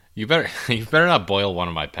You better you better not boil one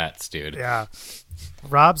of my pets, dude. Yeah.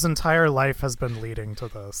 Rob's entire life has been leading to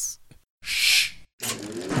this. Shh.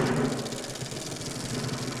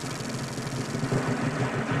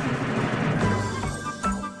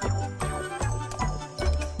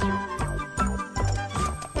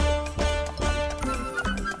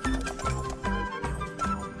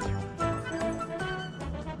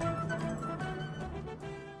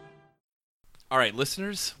 All right,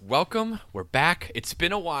 listeners, welcome. We're back. It's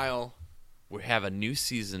been a while. We have a new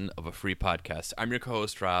season of a free podcast. I'm your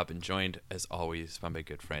co-host, Rob, and joined, as always, by my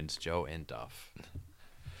good friends, Joe and Duff.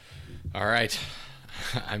 All right.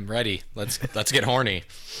 I'm ready. Let's get horny.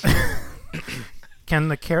 Can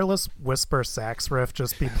the Careless Whisper sax riff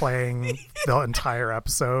just be playing the entire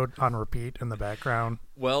episode on repeat in the background?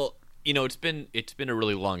 Well, you know, it's been a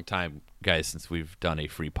really long time, guys, since we've done a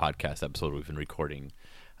free podcast episode. We've been recording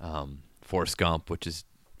Forrest Gump, which is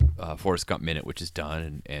Forrest Gump Minute, which is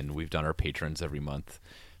done, and we've done our patrons every month,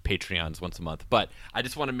 Patreons once a month. But I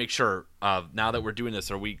just want to make sure, now that we're doing this,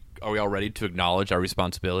 are we all ready to acknowledge our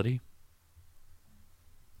responsibility?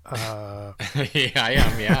 Yeah, I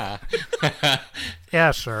am. Yeah.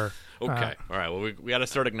 Yeah, sure. Okay. All right. Well, we got to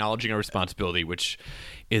start acknowledging our responsibility, which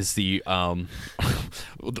is the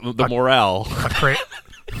morale.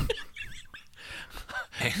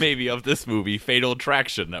 Maybe of this movie, Fatal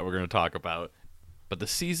Attraction, that we're going to talk about. But the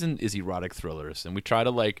season is erotic thrillers, and we try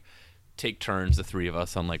to take turns, the three of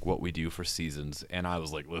us, on what we do for seasons. And I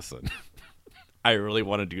was like, listen, I really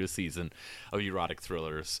want to do a season of erotic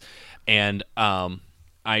thrillers, and I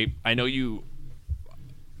know you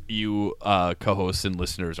co-hosts and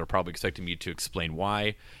listeners are probably expecting me to explain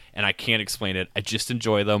why, and I can't explain it. I just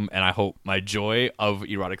enjoy them, and I hope my joy of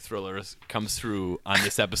erotic thrillers comes through on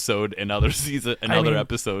this episode and other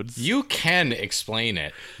episodes. You can explain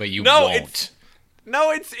it, but you won't.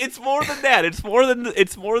 It's more than that. It's more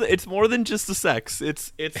than just the sex.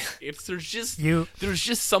 There's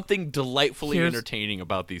just something delightfully entertaining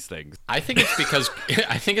about these things. I think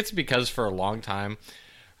it's because for a long time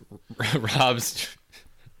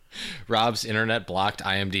Rob's internet blocked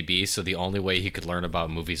IMDb, so the only way he could learn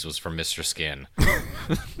about movies was from Mr. Skin.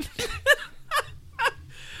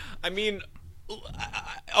 I mean,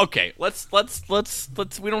 okay, let's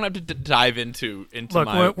we don't have to dive into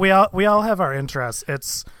Look, we all have our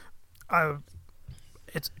interests.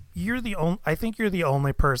 You're the only. I think you're the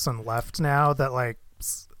only person left now that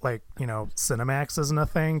Cinemax isn't a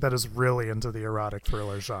thing that is really into the erotic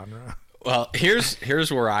thriller genre. Well,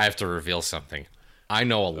 here's where I have to reveal something. I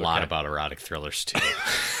know a lot about erotic thrillers too.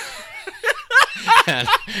 and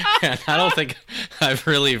I don't think I've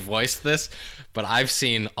really voiced this, but I've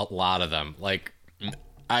seen a lot of them.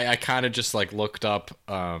 I kind of just looked up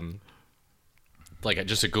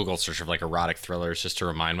just a Google search of erotic thrillers just to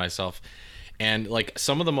remind myself. And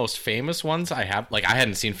some of the most famous ones I have, I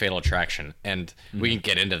hadn't seen Fatal Attraction, and we can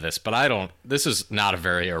get into this, but this is not a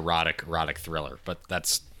very erotic thriller, but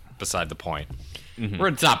that's beside the point. Or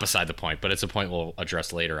it's not beside the point, but it's a point we'll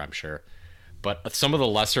address later, I'm sure. But some of the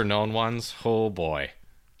lesser known ones, oh boy.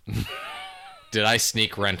 Did I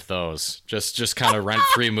sneak rent those? Just kind of rent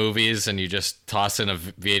 3 movies, and you just toss in a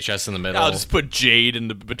VHS in the middle. I'll just put Jade in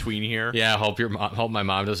the between here. Yeah, hope my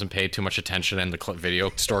mom doesn't pay too much attention, and the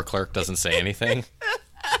video store clerk doesn't say anything.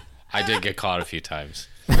 I did get caught a few times.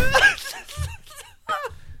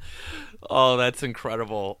 Oh, that's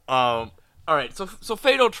incredible. All right, so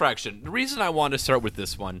Fatal Attraction. The reason I want to start with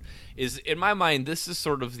this one is, in my mind, this is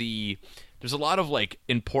sort of there's a lot of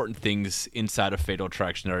important things inside of Fatal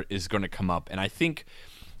Attraction that is going to come up, and I think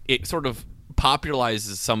it sort of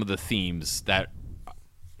popularizes some of the themes that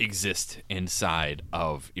exist inside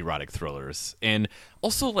of erotic thrillers. And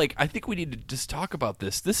also, I think we need to just talk about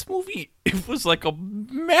this. This movie, it was a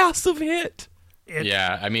massive hit.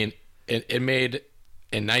 Yeah, I mean, it made,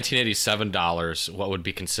 in 1987 dollars, what would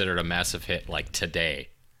be considered a massive hit today.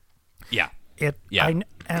 Yeah.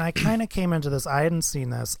 I kind of came into this. I hadn't seen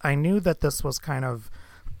this. I knew that this was kind of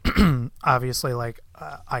obviously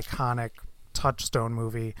iconic touchstone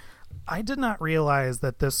movie. I did not realize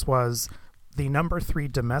that this was the number 3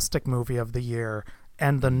 domestic movie of the year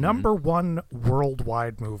and the number 1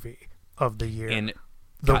 worldwide movie of the year. And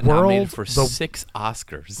got nominated for 6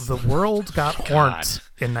 Oscars. The world got horned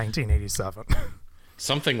in 1987.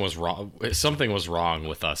 Something was wrong. Something was wrong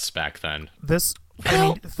with us back then. But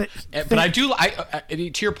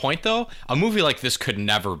to your point though, a movie like this could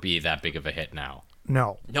never be that big of a hit now.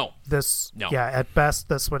 No. No. Yeah, at best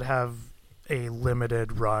this would have a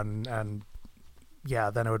limited run, and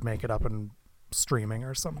then it would make it up in streaming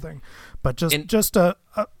or something. But just a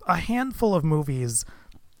handful of movies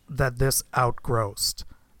that this outgrossed.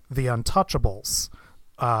 The Untouchables,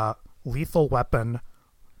 Lethal Weapon,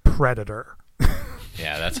 Predator,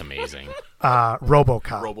 Yeah, that's amazing.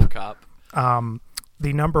 RoboCop. RoboCop.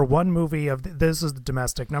 The number one movie of this is the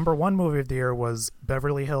domestic. Number one movie of the year was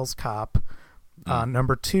Beverly Hills Cop.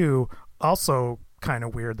 Number two, also kind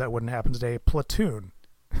of weird that wouldn't happen today, Platoon.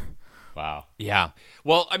 Wow. Yeah.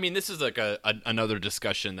 Well, I mean, this is like another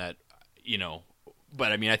discussion that,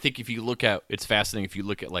 but I mean, I think if you look at, it's fascinating if you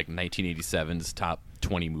look at like 1987's top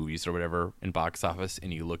 20 movies or whatever in box office,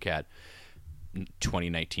 and you look at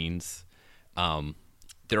 2019's,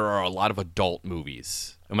 there are a lot of adult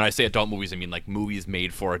movies. And when I say adult movies, I mean like movies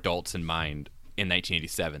made for adults in mind in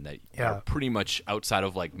 1987 that are pretty much outside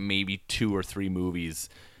of like maybe 2 or 3 movies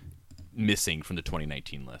missing from the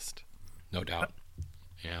 2019 list. No doubt.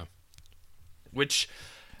 Yeah. Which,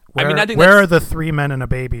 Where, I mean, I think where are the 3 Men and a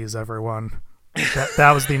Babies, everyone?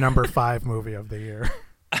 That was the number 5 movie of the year.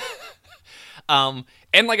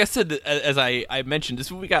 And like I said, as I mentioned, this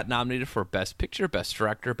movie got nominated for Best Picture, Best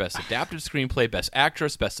Director, Best Adapted Screenplay, Best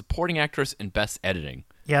Actress, Best Supporting Actress, and Best Editing.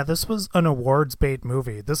 Yeah, this was an awards bait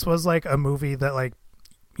movie. This was like a movie that like,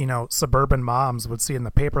 suburban moms would see in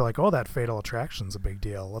the paper like, oh, that Fatal Attraction's a big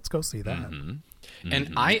deal. Let's go see that. Mm-hmm.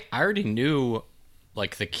 And I already knew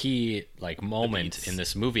like the key like moment in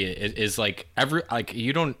this movie is like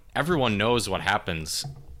everyone knows what happens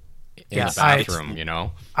in the bathroom,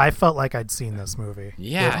 I felt like I'd seen this movie.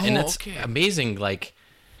 Yeah, and it's amazing. Like,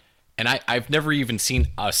 and I've never even seen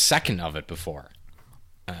a second of it before,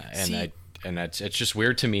 and it's just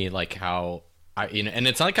weird to me, like how and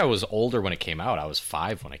it's like I was older when it came out. I was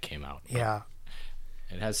 5 when it came out. Yeah,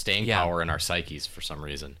 it has staying power in our psyches for some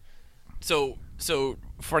reason. So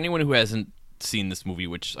for anyone who hasn't seen this movie,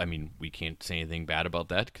 which I mean, we can't say anything bad about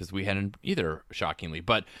that because we hadn't either, shockingly,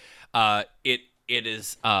 but it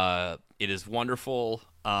is wonderful.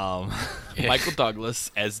 Michael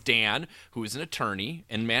Douglas as Dan, who is an attorney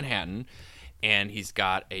in Manhattan, and he's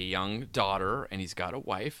got a young daughter and he's got a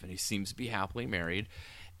wife, and he seems to be happily married.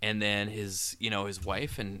 And then his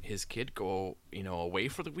wife and his kid go away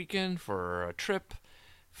for the weekend for a trip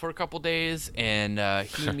for a couple days, and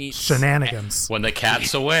he meets shenanigans. When the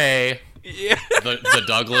cat's away, the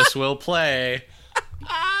Douglas will play.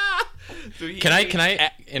 So Can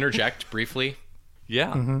I interject briefly?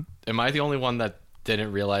 Yeah. Mm-hmm. Am I the only one that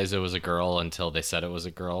didn't realize it was a girl until they said it was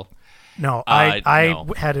a girl? No, I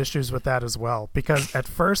No. had issues with that as well, because at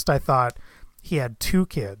first I thought he had 2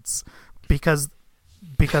 kids because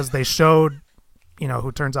they showed,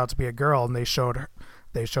 who turns out to be a girl, and they showed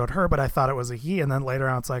her, but I thought it was a he, and then later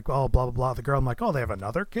on it's like, oh, blah blah blah, the girl. I'm like, oh, they have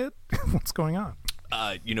another kid? What's going on?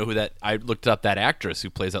 You know who that? I looked up that actress who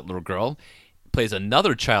plays that little girl, plays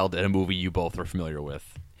another child in a movie you both are familiar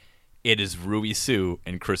with. It is Ruby Sue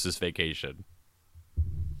in Christmas Vacation.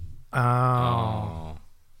 Oh.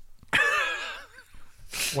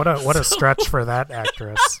 What a stretch for that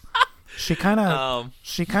actress. She kind of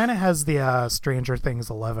has the Stranger Things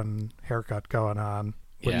 11 haircut going on,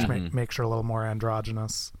 which makes her a little more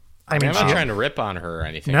androgynous. I'm not trying to rip on her or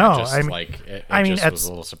anything. No, I just was a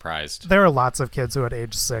little surprised. There are lots of kids who at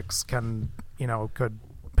age 6 could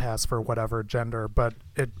pass for whatever gender, but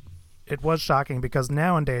it was shocking because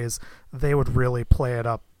nowadays they would really play it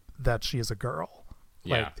up that she's a girl.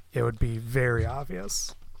 Yeah. Like, it would be very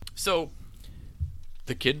obvious. So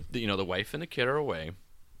the kid, the wife and the kid are away,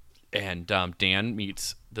 and Dan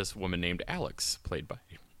meets this woman named Alex, played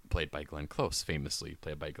by Glenn Close, famously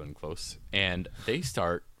played by Glenn Close, and they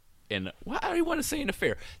start in, what do you want to say, an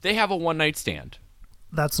affair? They have a one-night stand.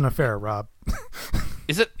 That's an affair, Rob.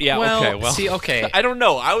 Is it? Yeah. Well, okay. Well, see, okay. I don't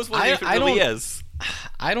know. I was wondering if it really is.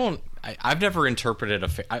 I've never interpreted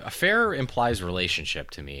affair implies relationship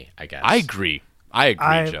to me, I guess. I agree,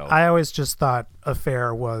 Joe. I always just thought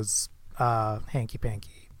affair was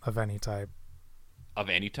hanky-panky of any type. Of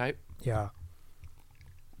any type? Yeah.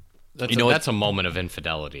 That's a moment of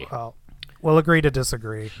infidelity. Well, we'll agree to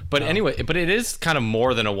disagree. But anyway, it is kind of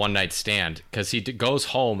more than a one-night stand, because he goes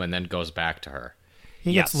home and then goes back to her.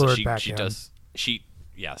 He gets lured back in.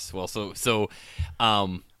 Yes. Well, so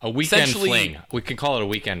a weekend fling. We can call it a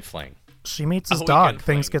weekend fling. She meets his dog.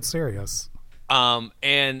 Things get serious.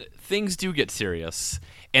 And things do get serious.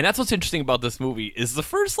 And that's what's interesting about this movie is the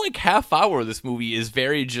first half hour of this movie is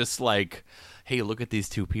very just like, hey, look at these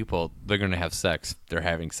 2 people. They're going to have sex. They're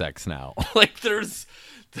having sex now. There's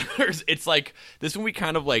it's like this movie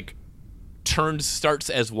kind of starts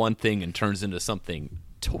as one thing and turns into something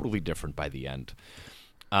totally different by the end.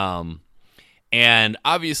 And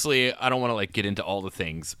obviously I don't want to get into all the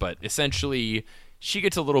things, but essentially she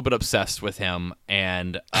gets a little bit obsessed with him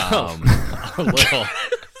and a little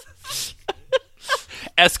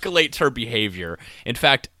escalates her behavior. In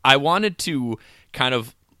fact, I wanted to kind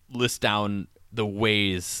of list down the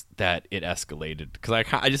ways that it escalated, because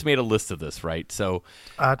I just made a list of this, right? So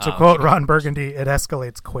to quote Ron Burgundy, it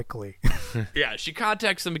escalates quickly. yeah, she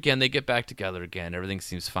contacts him again. They get back together again. Everything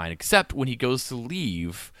seems fine, except when he goes to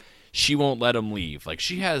leave, she won't let him leave. Like,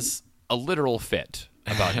 she has a literal fit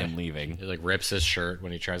about him leaving. He like rips his shirt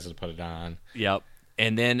when he tries to put it on. Yep.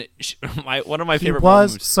 And then one of my He favorite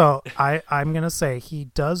was moments. so I'm gonna say he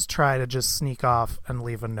does try to just sneak off and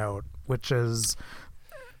leave a note, which is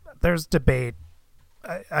there's debate.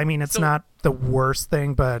 I mean, it's not the worst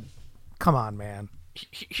thing, but come on, man.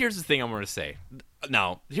 Here's the thing I'm going to say.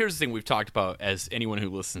 Now, here's the thing we've talked about as anyone who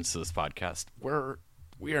listens to this podcast.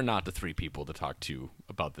 We are not the three people to talk to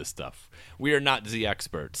about this stuff. We are not the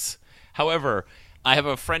experts. However, I have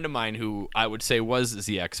a friend of mine who I would say was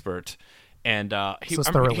the expert, and Is this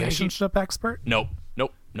the relationship expert? Nope,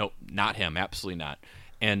 not him. Absolutely not.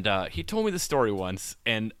 And he told me the story once,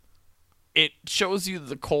 and it shows you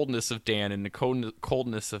the coldness of Dan and the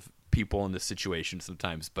coldness of people in this situation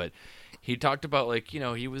sometimes. But he talked about, like,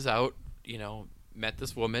 he was out, met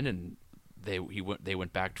this woman, and they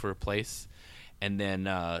went back to her place, and then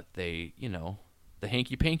the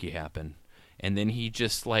hanky panky happened, and then he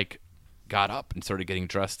just like got up and started getting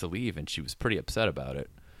dressed to leave, and she was pretty upset about it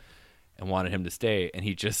and wanted him to stay, and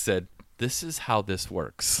he just said, "This is how this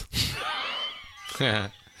works."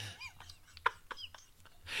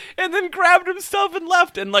 And then grabbed himself and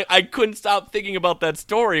left. And like, I couldn't stop thinking about that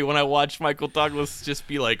story when I watched Michael Douglas just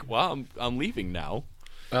be like, "Well, I'm leaving now."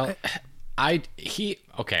 Well, I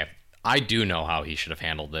do know how he should have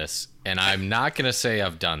handled this, and I'm not gonna say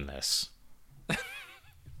I've done this.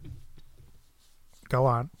 Go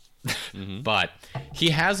on. But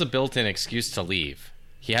he has a built-in excuse to leave.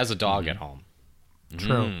 He has a dog at home.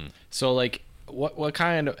 True. So like, what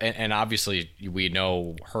kind of, and obviously we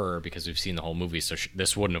know her because we've seen the whole movie, so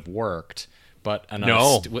this wouldn't have worked. But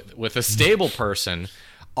with a stable person,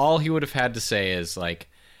 all he would have had to say is like,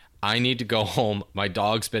 "I need to go home. My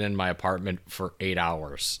dog's been in my apartment for 8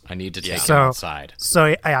 hours. I need to take him outside."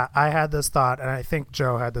 So yeah, I had this thought, and I think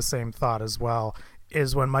Joe had the same thought as well,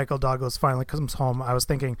 is when Michael Douglas finally comes home, I was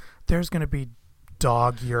thinking there's going to be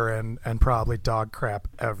dog urine and probably dog crap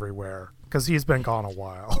everywhere because he's been gone a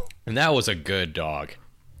while. And that was a good dog.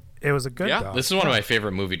 It was a good dog. This is one of my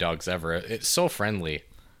favorite movie dogs ever. It's so friendly.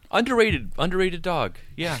 Underrated dog.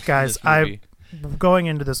 Yeah. Guys, going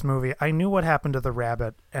into this movie, I knew what happened to the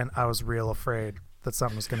rabbit, and I was real afraid that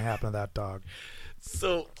something was going to happen to that dog.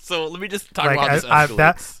 So let me just talk about this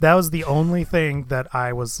escalates. That was the only thing that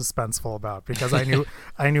I was suspenseful about, because I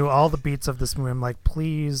knew all the beats of this movie. I'm like,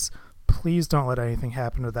 please don't let anything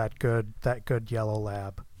happen to that good yellow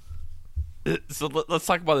lab. So let's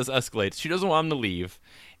talk about this escalates. She doesn't want him to leave,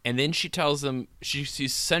 and then she tells him, she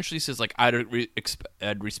essentially says, like,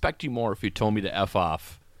 I'd respect you more if you told me to F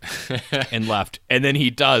off, and left. And then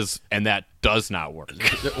he does, and that does not work.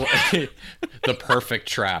 The perfect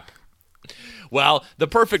trap. Well, the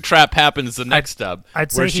perfect trap happens the next step.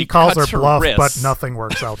 I'd say he calls her bluff, but nothing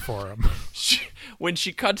works out for him. When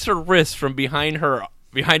she cuts her wrist from behind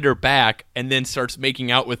her back and then starts making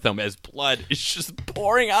out with him as blood is just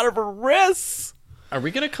pouring out of her wrists. Are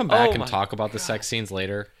we going to come back and talk about the sex scenes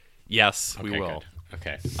later? Yes, we will.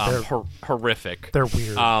 Good. Okay. Horrific. They're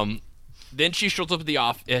weird. Then she shows up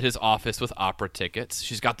at his office with opera tickets.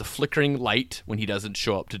 She's got the flickering light when he doesn't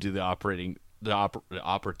show up to do the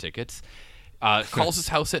opera tickets. Calls his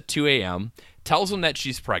house at 2 a.m. Tells him that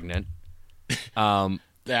she's pregnant.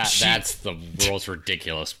 That's the most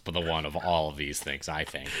ridiculous one of all of these things, I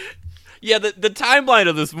think. Yeah, the timeline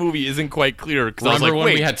of this movie isn't quite clear. Remember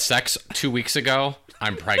when we had sex 2 weeks ago?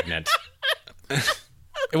 I'm pregnant.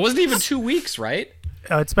 It wasn't even 2 weeks, right?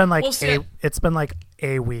 It's been like it's been like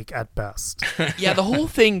a week at best. Yeah, the whole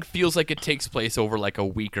thing feels like it takes place over like a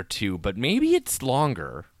week or two, but maybe it's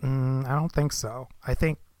longer. I don't think so. I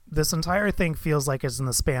think this entire thing feels like it's in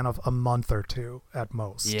the span of a month or two at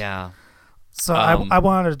most. Yeah. So I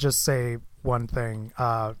wanted to just say one thing,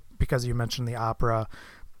 because you mentioned the opera.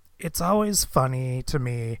 It's always funny to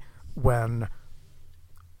me when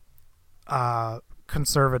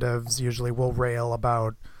conservatives usually will rail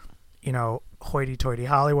about, hoity-toity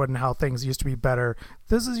Hollywood and how things used to be better.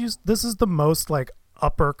 This is the most like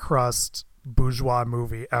upper crust bourgeois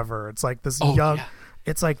movie ever. It's like this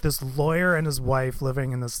It's like this lawyer and his wife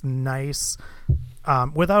living in this nice,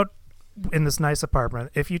 in this nice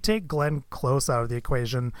apartment. If you take Glenn Close out of the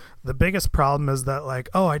equation, the biggest problem is that, like,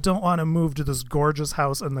 oh, I don't want to move to this gorgeous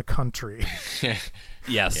house in the country.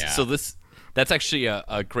 Yes. Yeah. So that's actually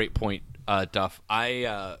a great point. Duff.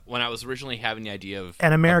 I when I was originally having the idea of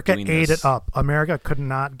and America doing ate this, it up. America could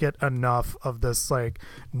not get enough of this like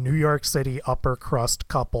New York City upper crust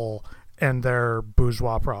couple and their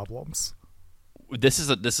bourgeois problems. This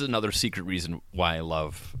is another secret reason why I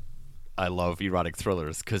love erotic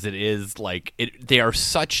thrillers, because it is like they are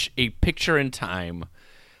such a picture in time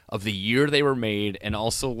of the year they were made, and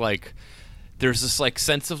also like there's this like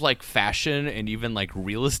sense of like fashion and even like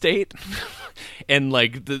real estate and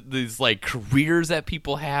like these like careers that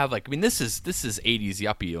people have. Like, I mean, this is 80s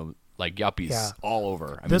yuppie, like yuppies all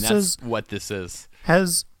over. I mean, that's what this is.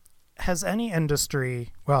 Has any industry,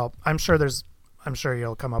 well, I'm sure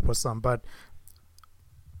you'll come up with some, but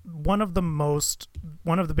one of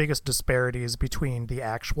the biggest disparities between the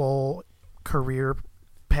actual career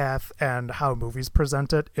path and how movies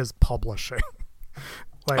present it is publishing.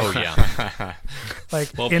 Like, oh yeah.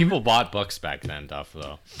 Like, well, people bought books back then, Duff,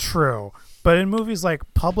 though. True. But in movies like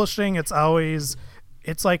publishing, it's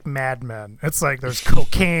like Mad Men. It's like there's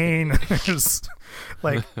cocaine. There's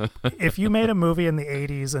like, if you made a movie in the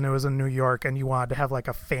 80s and it was in New York and you wanted to have like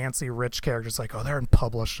a fancy rich character, it's like, oh, they're in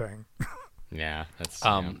publishing. Yeah, that's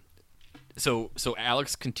So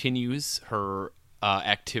Alex continues her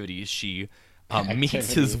activities. She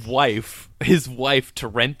meets his wife to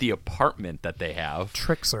rent the apartment that they have.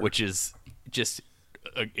 Tricks her, which is just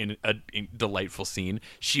a delightful scene.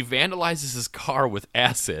 She vandalizes his car with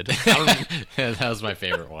acid. That was my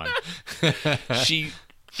favorite one. She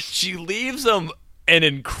leaves him an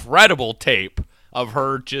incredible tape of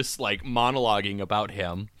her just like monologuing about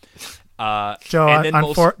him. Joe,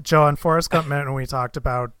 on Forrest Gump Minute, when we talked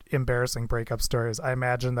about embarrassing breakup stories, I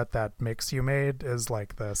imagine that mix you made is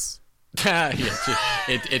like this. Yeah,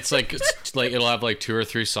 it's like it'll have like 2 or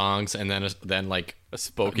 3 songs and then like a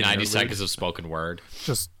spoken 90 seconds of spoken word.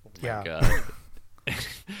 Just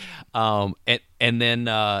and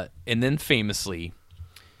then famously,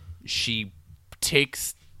 she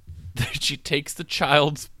takes the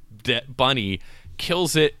child's bunny,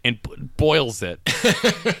 kills it, and boils it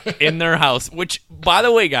in their house. Which, by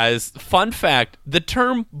the way, guys, fun fact: the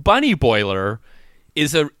term bunny boiler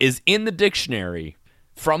is in the dictionary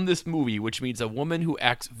from this movie, which means a woman who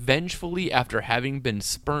acts vengefully after having been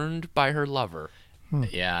spurned by her lover.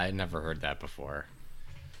 Yeah, I never heard that before.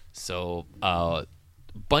 So,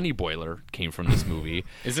 bunny boiler came from this movie.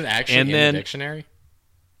 Is it actually in the dictionary?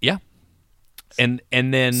 Yeah. And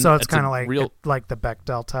then so it's kind of like the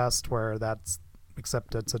Bechdel test, where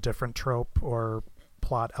except it's a different trope or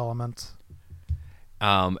plot element.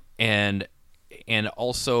 And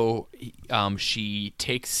also, she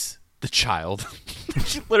takes the child.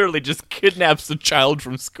 She literally just kidnaps the child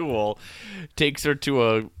from school, takes her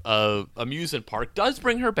to a amusement park, does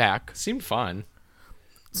bring her back. Seemed fun.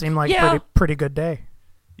 Seemed like pretty good day.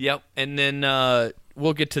 Yep. And then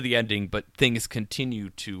we'll get to the ending, but things continue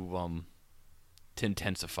to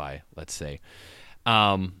intensify, let's say.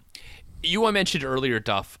 You mentioned earlier,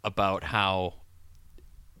 Duff, about how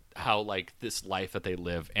like this life that they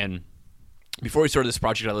live. And before we started this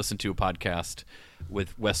project, I listened to a podcast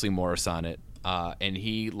with Wesley Morris on it, and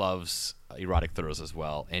he loves erotic thrillers as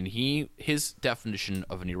well. And his definition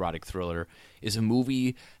of an erotic thriller is a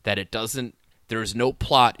movie that there is no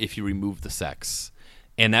plot if you remove the sex.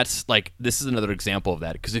 And that's like, this is another example of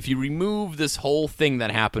that, because if you remove this whole thing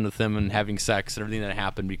that happened with them and having sex and everything that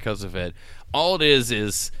happened because of it, all it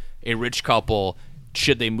is a rich couple.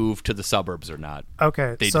 Should they move to the suburbs or not?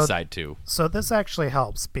 Okay, they decide to. So this actually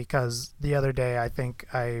helps, because the other day I think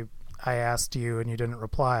I asked you and you didn't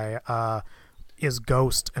reply. Is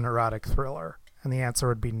Ghost an erotic thriller? And the answer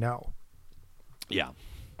would be no. Yeah,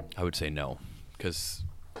 I would say no, because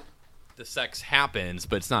the sex happens,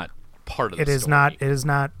 but it's not part of the story. It is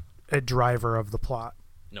not a driver of the plot.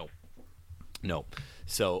 No.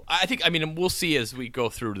 So I think, I mean, we'll see as we go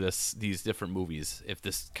through these different movies if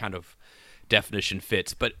this kind of definition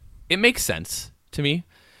fits, but it makes sense to me.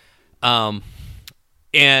 And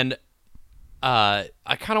I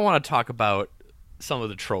kind of want to talk about some of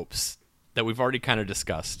the tropes that we've already kind of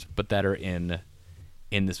discussed, but that are in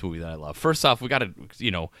this movie that I love. First off, we got to,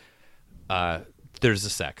 there's the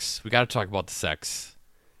sex. We got to talk about the sex.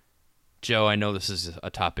 Joe, I know this is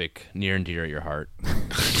a topic near and dear to your heart.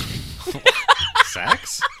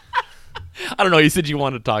 Sex? I don't know. You said you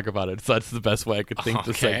wanted to talk about it, so that's the best way I could think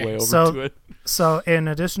to segue over to it. So, in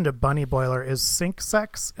addition to bunny boiler, is sink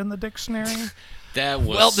sex in the dictionary? That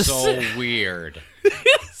was so weird.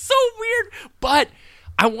 It's so weird, but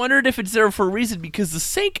I wondered if it's there for a reason, because the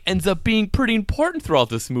sink ends up being pretty important throughout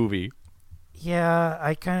this movie. Yeah,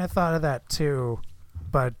 I kind of thought of that too,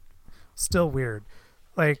 but still weird.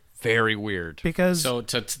 Like, very weird. Because so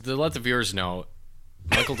to let the viewers know,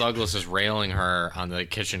 Michael Douglas is railing her on the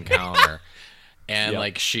kitchen counter, and Yep.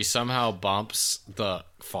 like she somehow bumps the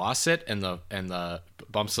faucet and the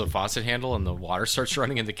bumps the faucet handle, and the water starts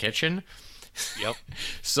running in the kitchen. Yep.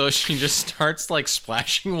 So she just starts like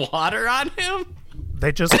splashing water on him.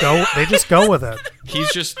 They just go with it.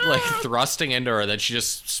 He's just like thrusting into her, then she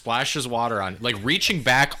just splashes water on, like reaching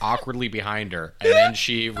back awkwardly behind her, and then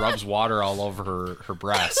she rubs water all over her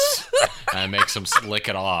breasts and makes him lick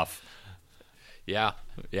it off. Yeah.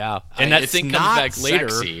 And that it's thing not comes back later.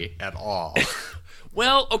 sexy at all.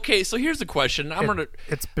 Well, okay, so here's the question.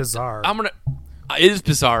 It's bizarre. It is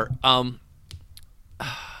bizarre.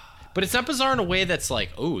 But it's not bizarre in a way that's like,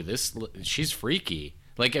 oh, she's freaky.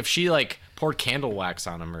 Like if she like poured candle wax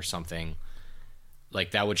on him or something,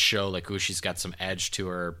 like that would show like, oh, she's got some edge to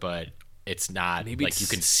her, but it's not Maybe like you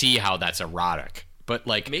can see how that's erotic. But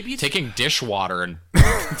like maybe taking dishwater and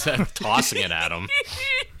tossing it at him.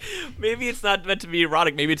 Maybe it's not meant to be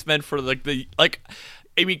erotic. Maybe it's meant for like I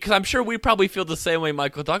mean, because I'm sure we probably feel the same way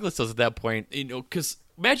Michael Douglas does at that point. You know, because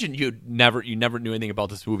imagine you never knew anything about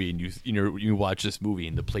this movie, and you watch this movie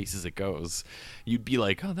and the places it goes, you'd be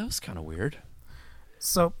like, oh, that was kind of weird.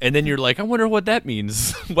 So, and then you're like, I wonder what that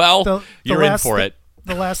means. Well, you're in for it.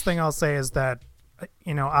 The last thing I'll say is that,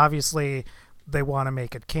 obviously they want to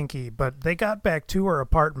make it kinky, but they got back to her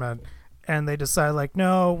apartment and they decide like,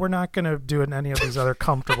 no, we're not going to do it in any of these other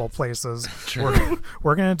comfortable places.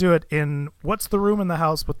 We're going to do it in what's the room in the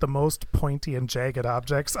house with the most pointy and jagged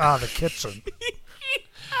objects? The kitchen.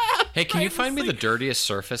 Hey, can you find me the dirtiest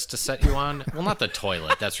surface to set you on? Well, not the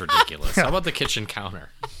toilet. That's ridiculous. How about the kitchen counter?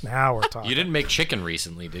 Now we're talking. You didn't make chicken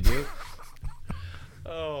recently, did you?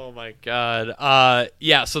 Oh my god.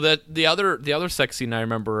 Yeah. So the other sex scene I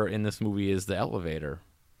remember in this movie is the elevator,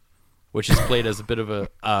 which is played as a bit of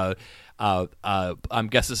a. I'm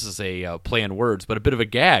guess this is a play on words, but a bit of a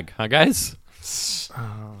gag, huh, guys?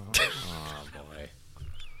 Oh boy.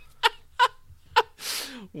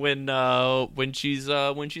 When she's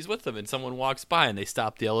with them and someone walks by and they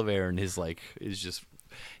stop the elevator and is just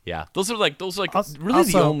those are really also,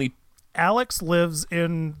 the only. Alex lives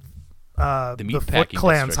in the Foot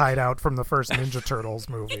Clan's hideout from the first Ninja Turtles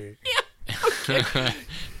movie.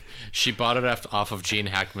 She bought it off of Gene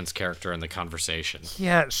Hackman's character in The Conversation.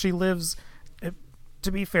 Yeah, she lives.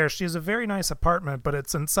 To be fair, she has a very nice apartment, but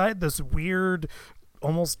it's inside this weird,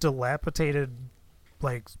 almost dilapidated,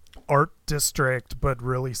 like art district, but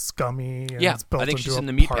really scummy. And Yeah, it's built I think into she's a in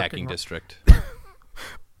the meatpacking parking district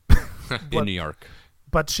in New York.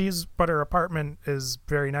 But her apartment is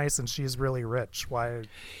very nice, and she's really rich. Why?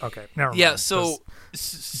 Okay, never mind. Yeah, so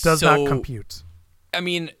does not compute. I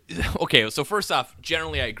mean, okay. So first off,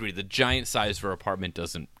 generally I agree. The giant size of her apartment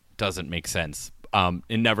doesn't make sense.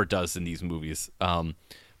 It never does in these movies.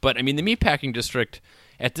 But I mean, the meatpacking district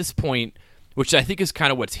at this point, which I think is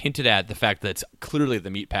kind of what's hinted at, the fact that it's clearly the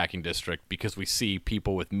meatpacking district because we see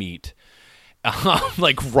people with meat,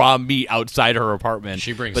 like raw meat outside her apartment.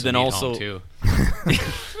 She brings, but then meat also home too.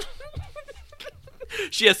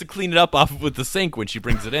 She has to clean it up off with the sink when she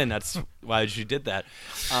brings it in. That's why she did that.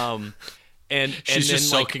 And she's just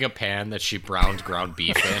soaking a pan that she browned ground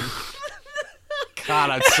beef in. God,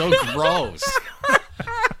 that's so gross.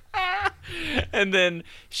 And then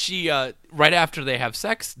she, right after they have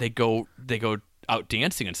sex, they go out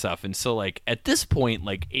dancing and stuff. And so, like at this point,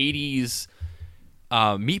 like 80s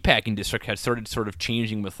meatpacking district had started sort of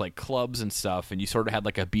changing with like clubs and stuff, and you sort of had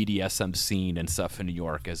like a BDSM scene and stuff in New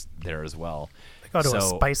York as well. They go to a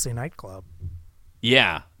spicy nightclub.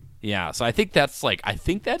 Yeah. So I think that's what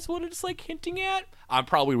it's like hinting at. I'm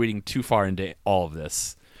probably reading too far into all of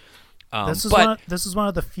this. This is one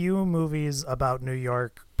of the few movies about New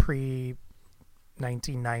York pre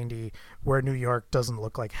 1990 where New York doesn't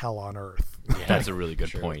look like hell on earth. Yeah, that's a really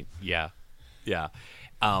good point. Yeah.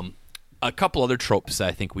 A couple other tropes that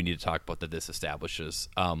I think we need to talk about that this establishes.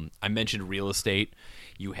 I mentioned real estate.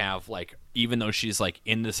 You have like, even though she's like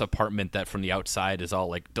in this apartment that from the outside is all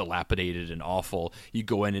like dilapidated and awful, you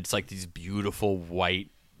go in, it's like these beautiful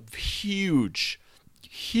white, huge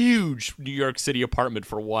New York City apartment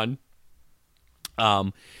for one.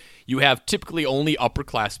 You have typically only upper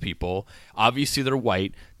class people. Obviously, they're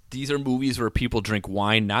white. These are movies where people drink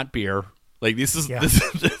wine, not beer. Like this is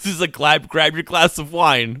a grab your glass of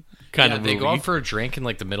wine kind of movie. They go out for a drink in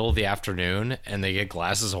like the middle of the afternoon and they get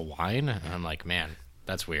glasses of wine. And I'm like, man,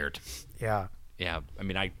 that's weird. Yeah. I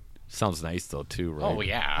mean, sounds nice though too, right? Oh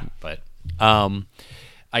yeah, but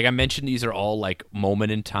like I mentioned, these are all like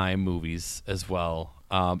moment in time movies as well.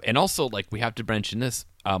 And also, like, we have to mention this: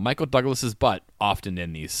 Michael Douglas's butt often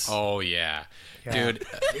in these. Oh yeah. Dude.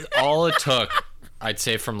 All it took, I'd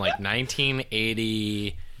say, from like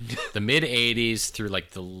 1980 the mid 80s through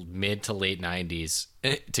like the mid to late 90s,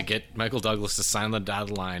 to get Michael Douglas to sign the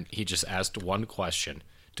dotted line, he just asked one question: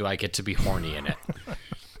 do I get to be horny in it?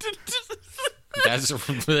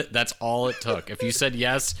 That's all it took. If you said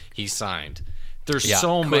yes, he signed. There's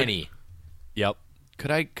so many. Yep.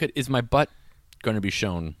 Is my butt going to be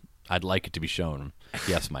shown? I'd like it to be shown.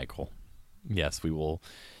 Yes, Michael. Yes, we will.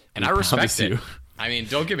 And I respect it. I mean,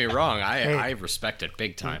 don't get me wrong. I respect it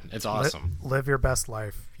big time. It's awesome. Live your best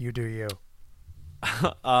life. You do you.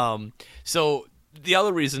 So the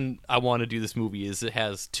other reason I want to do this movie is it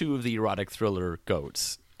has two of the erotic thriller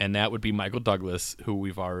goats, and that would be Michael Douglas, who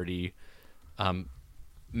we've already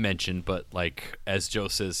mentioned, but like as Joe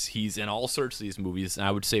says, he's in all sorts of these movies, and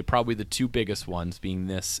I would say probably the two biggest ones being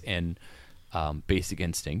this and Basic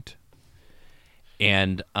Instinct.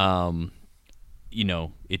 And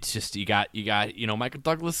it's just you got Michael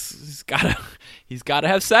Douglas, he's got to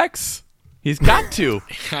have sex. He's got to.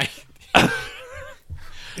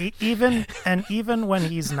 even when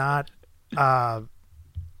he's not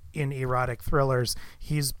in erotic thrillers,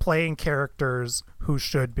 he's playing characters who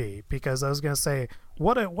should be. Because I was going to say,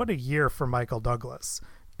 what a year for Michael Douglas.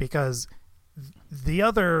 Because the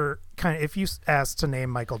other kind of, if you asked to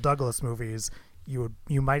name Michael Douglas movies, you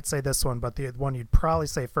might say this one, but the one you'd probably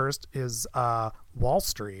say first is Wall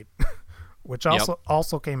Street, which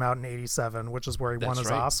also came out in '87, which is where he won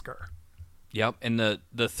his Oscar. Yep, and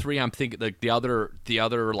the three I'm thinking, like the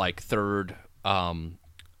other like third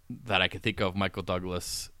that I could think of Michael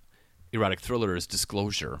Douglas erotic thriller is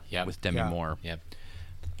Disclosure with Demi Moore. Yep.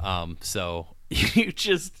 So it's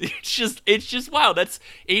just wow. That's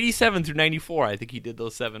 87 through 94. I think he did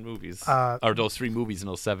those 7 movies, or those 3 movies in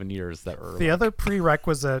those 7 years that were. The other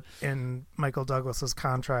prerequisite in Michael Douglas's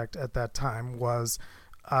contract at that time was,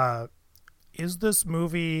 is this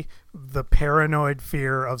movie the paranoid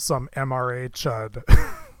fear of some MRA chud?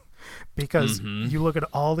 Because you look at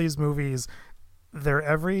all these movies, they're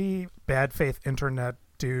every bad faith internet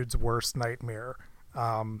dude's worst nightmare.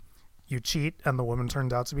 You cheat and the woman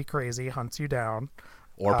turns out to be crazy, hunts you down.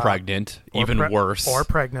 Or pregnant, even worse. Or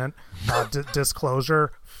pregnant.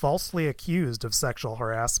 Disclosure, falsely accused of sexual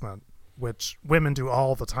harassment, which women do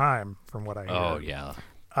all the time, from what I hear. Oh, yeah.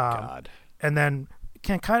 God. And then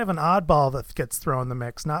kind of an oddball that gets thrown in the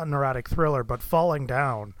mix, not an erotic thriller, but Falling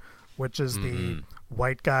Down, which is the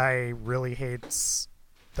white guy really hates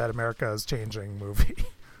that America is changing movie.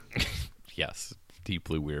 Yes,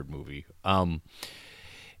 deeply weird movie.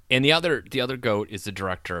 And the other goat is the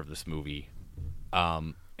director of this movie,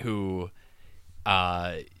 who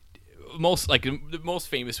the most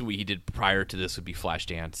famous movie he did prior to this would be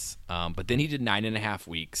Flashdance, but then he did 9.5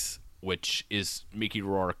 Weeks, which is Mickey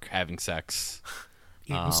Rourke having sex,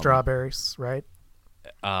 eating strawberries, right?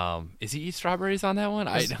 Is he eat strawberries on that one?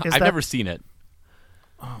 I've never seen it.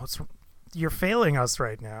 Oh, you're failing us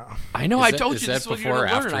right now. I know. I told you is this that was before or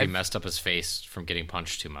after learn. he messed up his face from getting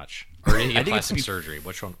punched too much, or did he get plastic surgery?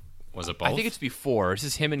 Which one was it? Both? I think it's before. This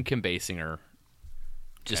is him and Kim Basinger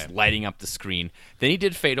just lighting up the screen. Then he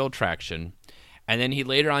did Fatal Attraction, and then he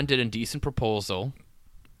later on did Indecent Proposal,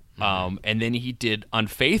 and then he did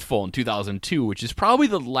Unfaithful in 2002, which is probably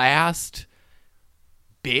the last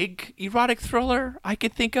big erotic thriller I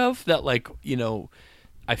could think of that,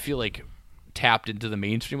 I feel like tapped into the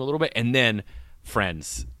mainstream a little bit. And then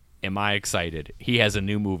Friends, am I excited? He has a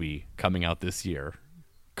new movie coming out this year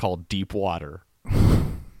called Deep Water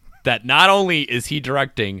that not only is he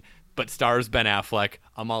directing but stars Ben Affleck.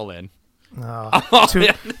 I'm all in.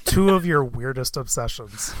 Two of your weirdest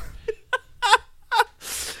obsessions.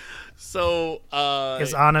 So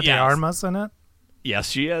is Ana de Armas in it? Yes,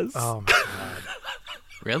 she is. Oh my god.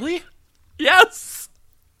 Really? Yes.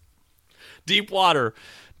 Deep Water,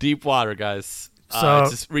 guys. So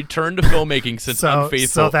it's a return to filmmaking since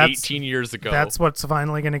Unfaithful 18 years ago. That's what's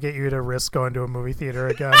finally going to get you to risk going to a movie theater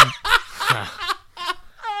again.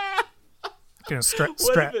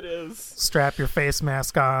 Strap your face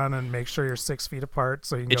mask on and make sure you're 6 feet apart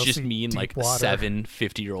so you can it's go just see me and Deep Water. 7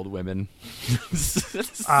 50-year-old women.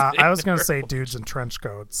 I was going to say dudes in trench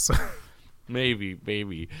coats.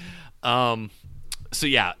 maybe. So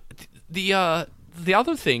yeah, the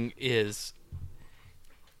other thing is,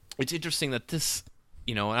 it's interesting that this,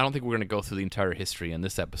 and I don't think we're going to go through the entire history in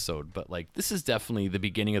this episode, but this is definitely the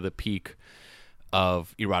beginning of the peak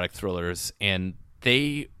of erotic thrillers, and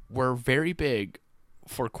they were very big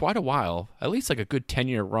for quite a while, at least a good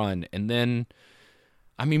 10-year run, and then,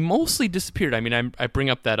 mostly disappeared. I bring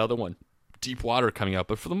up that other one, Deep Water, coming up,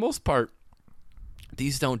 but for the most part,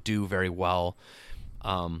 these don't do very well.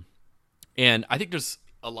 And I think there's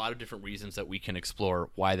a lot of different reasons that we can explore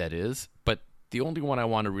why that is, but the only one I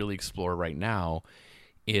want to really explore right now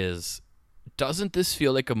is, doesn't this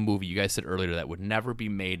feel like a movie you guys said earlier that would never be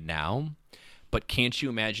made now? But can't you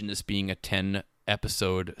imagine this being a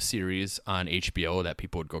 10-episode series on HBO that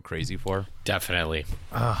people would go crazy for? Definitely.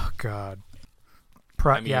 Oh God.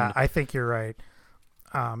 Yeah, I think you're right.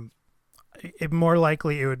 More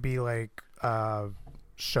likely it would be like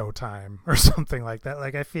Showtime or something like that.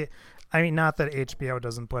 Like not that HBO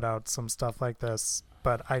doesn't put out some stuff like this,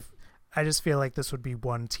 but I just feel like this would be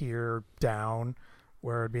one tier down,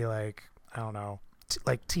 where it'd be like, I don't know,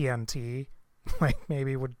 like TNT, like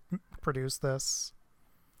maybe would produce this.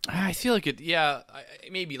 I feel like it. Yeah,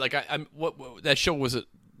 maybe. Like I'm. What that show was? It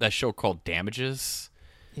that show called Damages?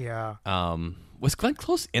 Yeah. Was Glenn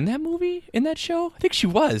Close in that movie? In that show? I think she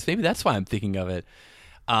was. Maybe that's why I'm thinking of it.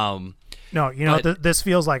 No, this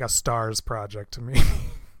feels like a Stars project to me.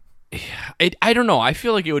 I don't know. I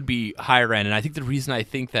feel like it would be higher end, and I think the reason I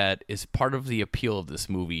think that is part of the appeal of this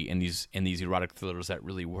movie and these erotic thrillers that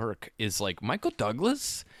really work is like Michael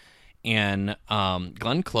Douglas and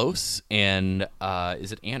Glenn Close and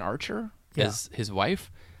is it Ann Archer as his wife?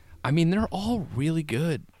 I mean, they're all really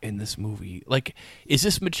good in this movie. Like, is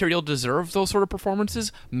this material deserve those sort of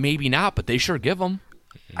performances? Maybe not, but they sure give them.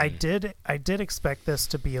 I did expect this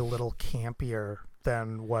to be a little campier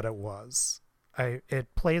than what it was.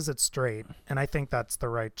 It plays it straight, and I think that's the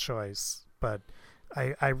right choice. But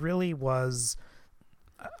I really was.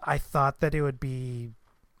 I thought that it would be,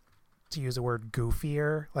 to use a word,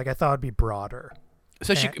 goofier. Like, I thought it'd be broader.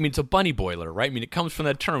 Especially, I mean, it's a bunny boiler, right? I mean, it comes from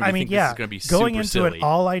that term. I mean, think this is going to be going super into silly. it,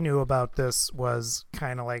 all I knew about this was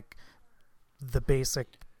kind of like the basic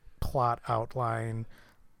plot outline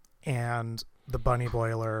and the bunny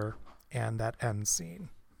boiler and that end scene.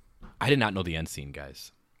 I did not know the end scene,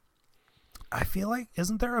 guys. I feel like,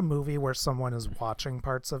 isn't there a movie where someone is watching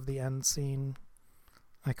parts of the end scene?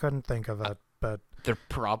 I couldn't think of it, but There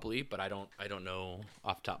probably, but I don't know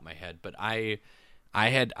off the top of my head. But I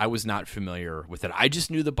was not familiar with it. I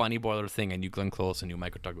just knew the bunny boiler thing. I knew Glenn Close. I knew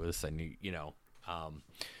Michael Douglas. I knew,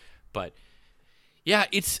 but yeah,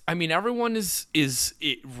 I mean, everyone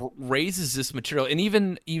it raises this material, and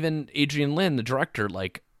even Adrian Lin, the director,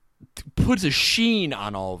 like puts a sheen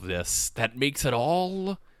on all of this that makes it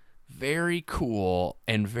all very cool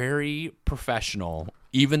and very professional,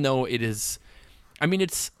 even though it is. I mean,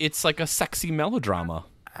 it's like a sexy melodrama.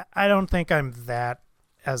 I don't think I'm that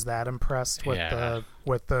impressed with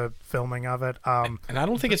the filming of it. And I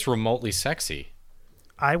don't think it's remotely sexy.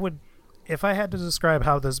 I would, if I had to describe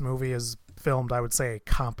how this movie is filmed, I would say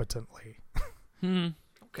competently. Okay,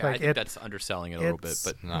 like I think that's underselling it a little bit,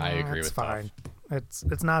 but no, I agree it's with fine. that.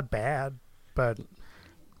 It's not bad, but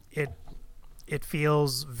it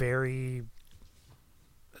feels very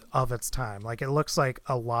of its time. Like, it looks like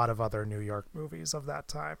a lot of other New York movies of that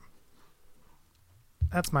time.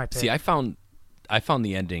 That's my take. See, I found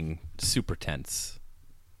the ending super tense,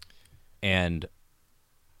 and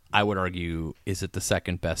I would argue, is it the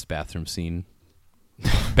second best bathroom scene?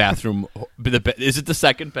 Is it the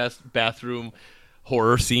second best bathroom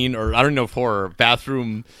horror scene, or I don't know if horror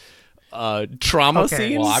bathroom trauma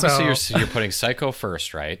scene? Well, obviously you're putting Psycho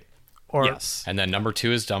first, right? Or, yes, and then number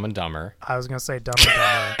 2 is Dumb and Dumber. I was gonna say Dumb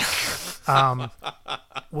and Dumber.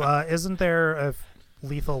 Well, isn't there a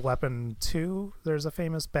Lethal Weapon 2? There's a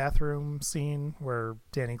famous bathroom scene where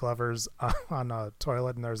Danny Glover's on a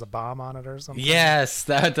toilet and there's a bomb on it or something. Yes,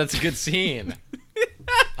 that's a good scene.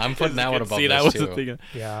 I'm putting that one above this too.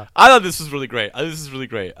 Yeah, I thought this was really great. I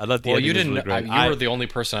thought the you didn't. Really great. You were the only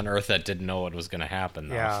person on Earth that didn't know what was going to happen.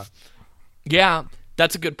 Though. Yeah,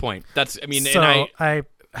 that's a good point. So and I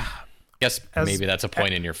guess maybe that's a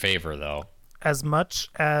point in your favor, though. As much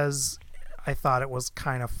as I thought it was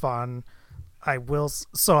kind of fun,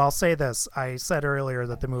 I'll say this. I said earlier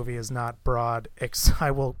that the movie is not broad.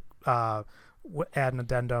 I will add an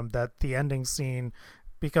addendum that the ending scene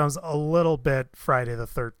becomes a little bit Friday the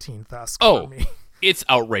 13th-esque for me. It's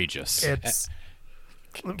outrageous.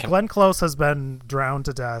 Glenn Close has been drowned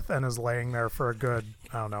to death and is laying there for a good,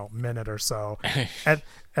 I don't know, minute or so.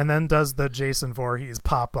 And then does the Jason Voorhees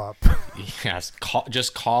pop up. Yes,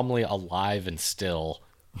 just calmly alive and still.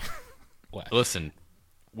 Listen,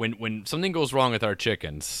 when something goes wrong with our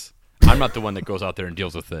chickens, I'm not the one that goes out there and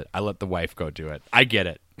deals with it. I let the wife go do it. I get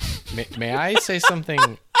it. May I say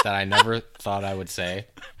something that I never thought I would say?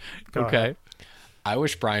 Go ahead. I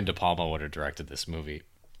wish Brian De Palma would have directed this movie,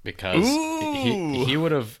 because he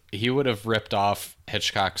would have ripped off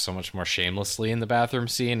Hitchcock so much more shamelessly in the bathroom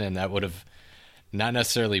scene, and that would have not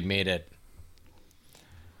necessarily made it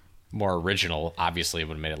more original. Obviously, it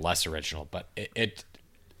would have made it less original, but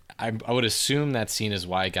I would assume that scene is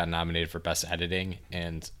why it got nominated for Best Editing,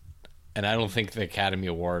 and and I don't think the Academy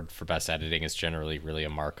Award for Best Editing is generally really a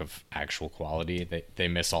mark of actual quality. They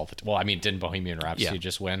miss all the well, I mean, didn't Bohemian Rhapsody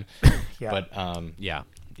just win? Yeah. But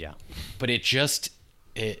Yeah. but it's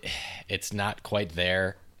not quite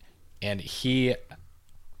there, and he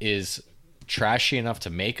is trashy enough to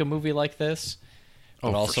make a movie like this,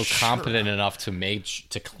 but also competent enough to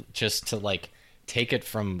like take it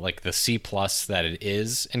from like the C+ that it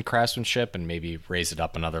is in craftsmanship and maybe raise it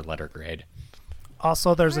up another letter grade.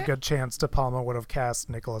 Also, there's a good chance De Palma would have cast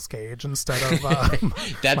Nicolas Cage instead of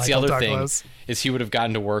That's the Michael other Douglas. thing, is he would have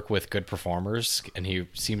gotten to work with good performers, and he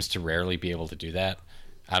seems to rarely be able to do that.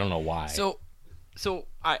 I don't know why. So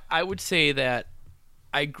I would say that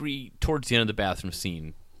I agree. Towards the end of the bathroom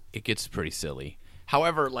scene, it gets pretty silly.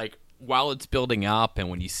 However, like while it's building up, and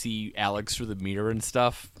when you see Alex through the mirror and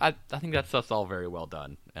stuff, I think that stuff's all very well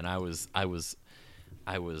done. And I was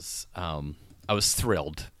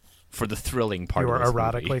thrilled for the thrilling part. You were of this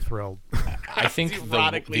erotically movie. thrilled. I think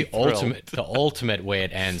Erotically the ultimate way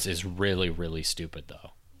it ends is really, really stupid,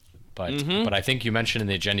 though. But I think you mentioned in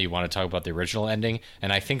the agenda you want to talk about the original ending,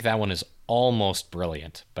 and I think that one is almost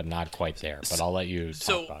brilliant, but not quite there. But I'll let you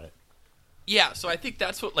talk about it. Yeah, so I think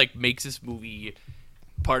that's what like makes this movie,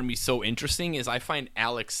 pardon me, so interesting. Is I find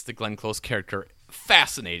Alex, the Glenn Close character,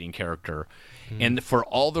 fascinating character, and for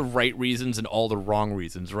all the right reasons and all the wrong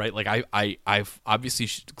reasons, right? Like I've obviously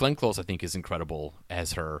Glenn Close I think is incredible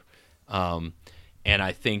as her, and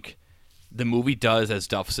I think the movie does, as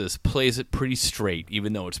Duff says, plays it pretty straight,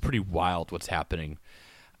 even though it's pretty wild what's happening.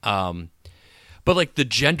 But like the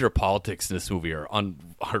gender politics in this movie are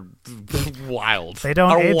wild. They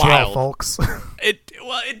don't age well, folks. It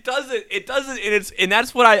doesn't, and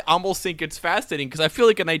that's what I almost think it's fascinating, because I feel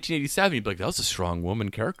like in 1987 you'd be like, that was a strong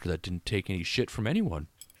woman character that didn't take any shit from anyone.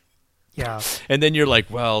 Yeah. And then you're like,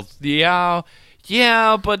 well, yeah,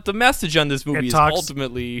 but the message on this movie is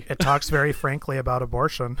ultimately it talks very frankly about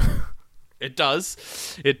abortion. It does,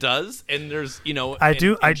 and there's I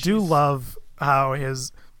do love how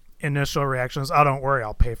his initial reaction is, "Oh, don't worry,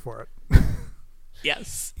 I'll pay for it."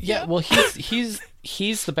 Yes. Yeah. Well,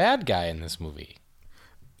 he's the bad guy in this movie,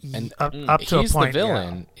 and up to he's a point, the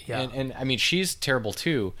villain. Yeah. And I mean, she's terrible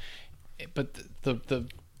too, but the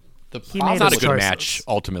He problem made not a his good choices. match.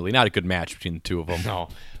 Ultimately, not a good match between the two of them. No,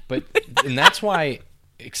 but and that's why,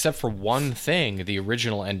 except for one thing, the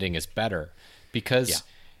original ending is better, because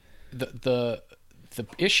the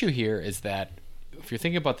issue here is that if you're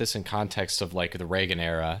thinking about this in context of like the Reagan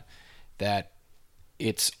era, that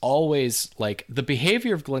it's always like the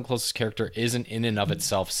behavior of Glenn Close's character isn't in and of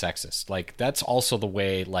itself sexist. Like that's also the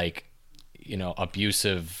way like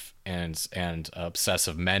abusive and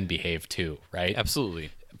obsessive men behave too, right?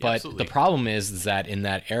 Absolutely. But Absolutely. the problem is that in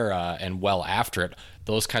that era and well after it,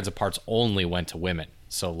 those kinds of parts only went to women.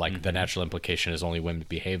 So like the natural implication is only women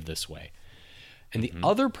behave this way. And the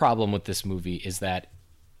other problem with this movie is that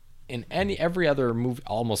in every other movie,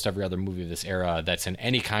 almost every other movie of this era that's in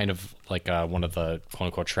any kind of like one of the quote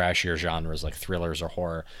unquote trashier genres like thrillers or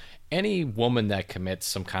horror, any woman that commits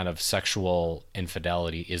some kind of sexual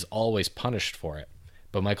infidelity is always punished for it.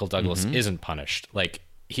 But Michael Douglas isn't punished. Like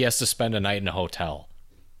he has to spend a night in a hotel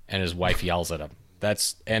and his wife yells at him.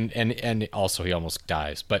 That's and also he almost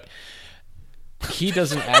dies, but he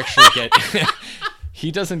doesn't actually get he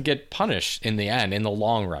doesn't get punished in the end, in the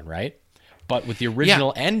long run, right? But with the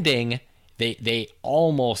original ending, they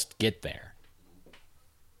almost get there.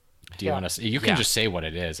 Do you want to? You can just say what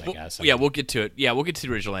it is, I guess. Yeah, we'll get to it. Yeah, we'll get to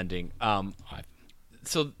the original ending.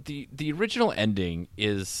 So the original ending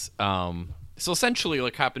is so essentially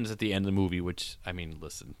what happens at the end of the movie. Which I mean,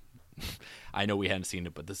 listen, I know we hadn't seen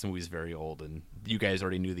it, but this movie's very old, and you guys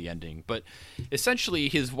already knew the ending. But essentially,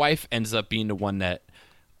 his wife ends up being the one that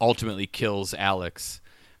ultimately kills Alex,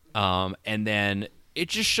 and then it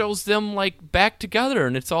just shows them like back together,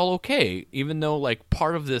 and it's all okay. Even though like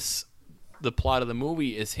part of the plot of the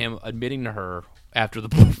movie is him admitting to her after the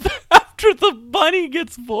after the bunny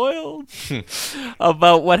gets boiled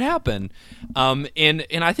about what happened, and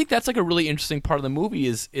I think that's like a really interesting part of the movie.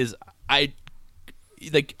 Is I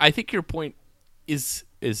think your point is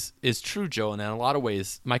true, Joe, and in a lot of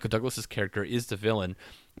ways, Michael Douglas's character is the villain.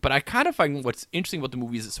 But I kind of find what's interesting about the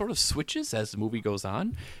movie is it sort of switches as the movie goes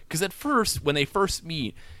on. Because at first, when they first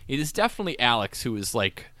meet, it is definitely Alex who is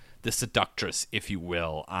like the seductress, if you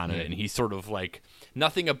will, on it, and he's sort of like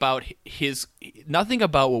nothing about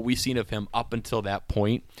what we've seen of him up until that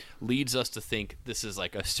point leads us to think this is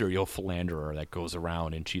like a serial philanderer that goes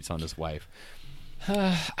around and cheats on his wife.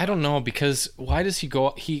 I don't know, because why does he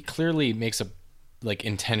go? He clearly makes a like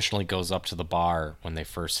intentionally goes up to the bar when they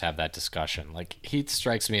first have that discussion. Like he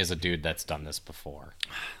strikes me as a dude that's done this before.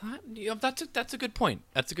 That's a good point.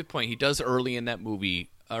 That's a good point. He does early in the movie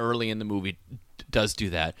does do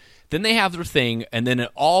that. Then they have their thing, and then it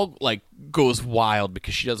all like goes wild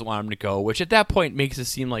because she doesn't want him to go, which at that point makes it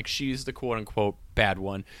seem like she's the quote unquote bad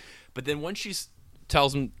one. But then when she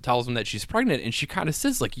tells him that she's pregnant, and she kind of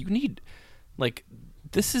says like, you need, like,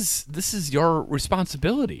 this is your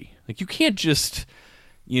responsibility. Like, you can't just,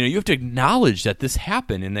 you have to acknowledge that this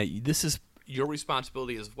happened and that this is your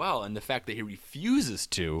responsibility as well. And the fact that he refuses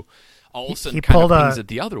to, all of a sudden kind of brings it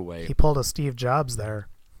the other way. He pulled a Steve Jobs there.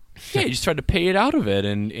 Yeah, he just tried to pay it out of it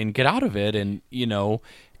and get out of it, and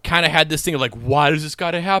kind of had this thing of like, why does this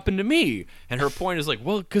got to happen to me? And her point is like,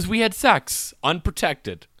 well, because we had sex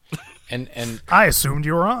unprotected. And I assumed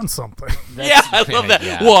you were on something. Yeah, I love that.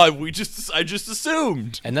 Yeah. Well, I just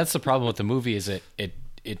assumed. And that's the problem with the movie is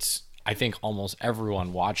it's I think almost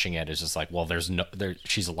everyone watching it is just like, well,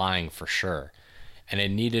 she's lying for sure. And it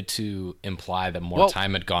needed to imply that more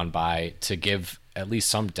time had gone by to give at least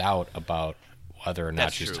some doubt about whether or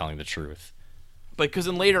not she's telling the truth. But because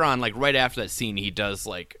then later on, like right after that scene, he does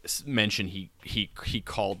like mention he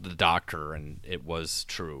called the doctor and it was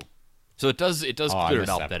true. So it does clear it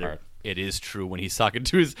up that it is true when he's talking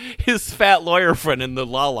to his fat lawyer friend in the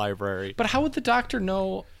law library. But how would the doctor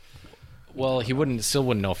know? Well, he still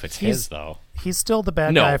wouldn't know if it's his though. He's still the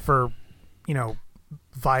bad guy for,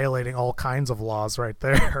 violating all kinds of laws right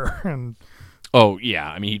there. And oh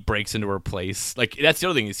yeah, I mean he breaks into her place. Like that's the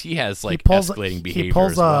other thing is he has like escalating behavior. He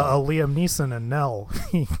pulls as well. a Liam Neeson and Nell.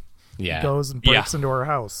 He goes and breaks into her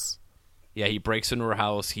house. Yeah, he breaks into her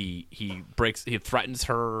house. He threatens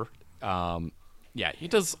her. He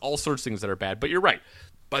does all sorts of things that are bad. But you're right.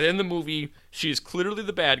 By the end of the movie, she's clearly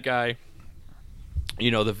the bad guy.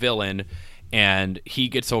 The villain, and he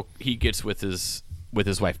gets with his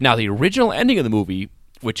wife. Now, the original ending of the movie,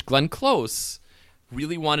 which Glenn Close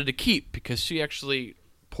really wanted to keep because she actually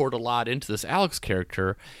poured a lot into this Alex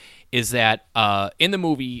character, is that in the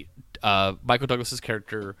movie, Michael Douglas's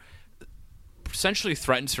character essentially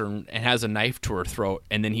threatens her and has a knife to her throat,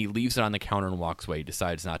 and then he leaves it on the counter and walks away. He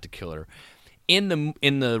decides not to kill her. In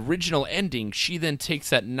the original ending, she then takes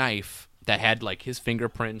that knife that had like his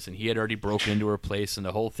fingerprints and he had already broken into her place and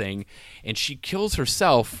the whole thing, and she kills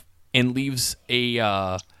herself and leaves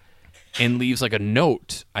like a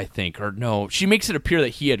note, I think, or no, she makes it appear that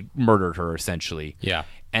he had murdered her essentially. Yeah.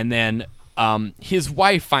 And then his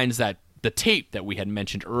wife finds that the tape that we had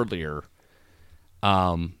mentioned earlier,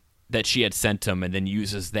 that she had sent him, and then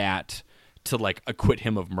uses that to like acquit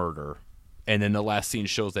him of murder. And then the last scene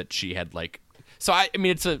shows that she had like, so I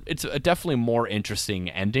mean it's a definitely more interesting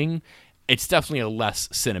ending. It's definitely a less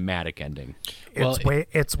cinematic ending.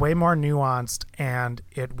 It's way more nuanced, and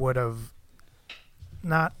it would have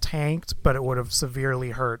not tanked, but it would have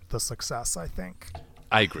severely hurt the success, I think.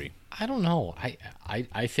 I agree. I don't know.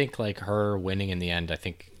 I think like her winning in the end, I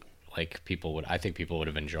think people would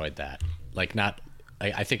have enjoyed that. Like not,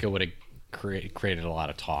 I think it would have created a lot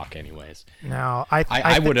of talk anyways. No,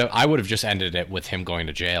 I would have just ended it with him going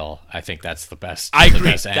to jail. I think that's the best. I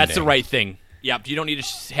agree. Best that's the right thing. Yep, you don't need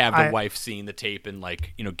to have the wife seeing the tape and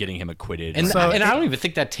like getting him acquitted. And I don't even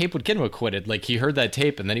think that tape would get him acquitted. Like he heard that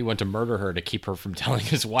tape and then he went to murder her to keep her from telling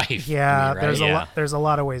his wife. Yeah, there's a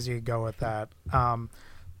lot of ways you could go with that.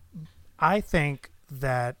 I think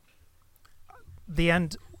that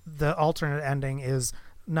the alternate ending is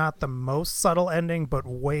not the most subtle ending, but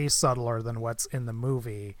way subtler than what's in the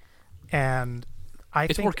movie, and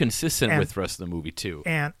it's more consistent with the rest of the movie too.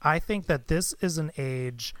 And I think that this is an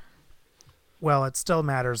age. Well, it still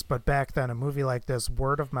matters, but back then, a movie like this,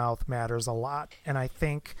 word of mouth matters a lot. And I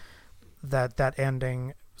think that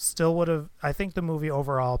ending still would have, I think the movie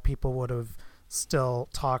overall people would have still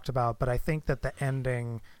talked about, but I think that the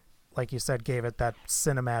ending, like you said, gave it that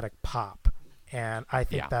cinematic pop. And I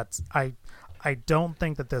think I don't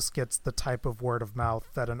think that this gets the type of word of mouth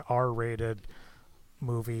that an R-rated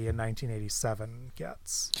movie in 1987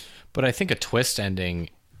 gets. But I think a twist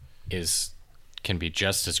ending can be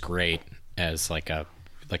just as great as like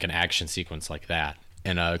an action sequence like that,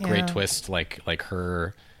 and a great twist like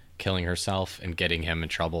her killing herself and getting him in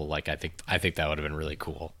trouble. Like I think that would have been really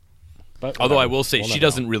cool. But although I will say she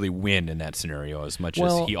doesn't really win in that scenario as much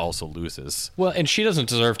as he also loses. Well, and she doesn't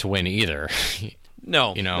deserve to win either.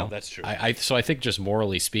 No, that's true. So I think just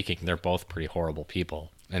morally speaking, they're both pretty horrible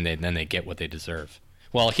people, and then they get what they deserve.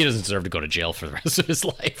 Well, he doesn't deserve to go to jail for the rest of his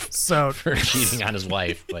life for cheating on his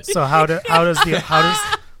wife. But so how does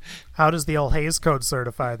the old Hays Code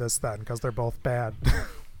certify this then? Because they're both bad.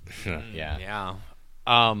 Yeah.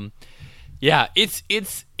 Yeah. Yeah, it's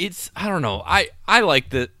I don't know. I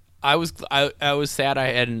liked it. I was sad I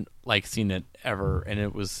hadn't like seen it ever, and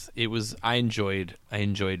it was I enjoyed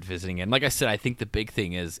visiting it. And like I said, I think the big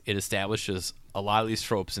thing is it establishes a lot of these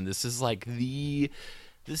tropes, and this is like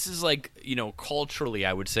culturally,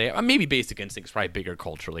 I would say, maybe Basic Instinct's probably bigger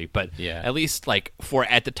culturally, but Yeah. at least like for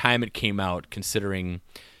at the time it came out, considering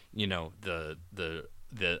the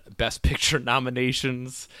Best Picture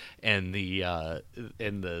nominations and the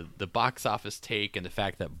box office take, and the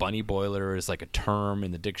fact that bunny boiler is like a term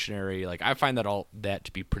in the dictionary. Like, I find that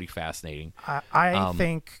to be pretty fascinating. I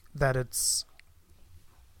think that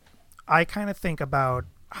I kind of think about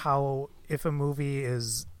how if a movie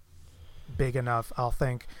is big enough, I'll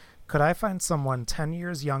think, could I find someone 10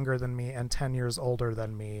 years younger than me and 10 years older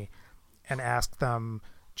than me and ask them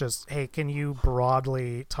just, hey, can you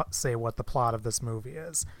broadly say what the plot of this movie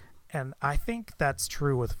is? And I think that's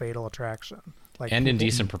true with Fatal Attraction. Like, And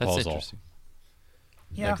Indecent That's Proposal. interesting.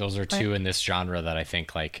 yeah, Like, those are two in this genre that I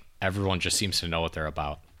think like everyone just seems to know what they're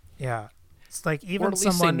about. yeah. It's like Or even at least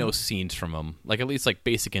someone they know scenes from them. Like, at least like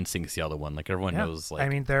Basic Instinct's the other one. Like, everyone Yeah. knows. Like, I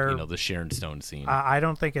mean, they're- the Sharon Stone scene. I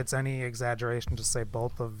don't think it's any exaggeration to say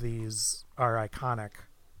both of these are iconic.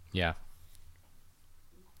 Yeah.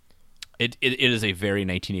 It is a very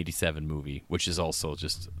 1987 movie, which is also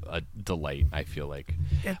just a delight, I feel like.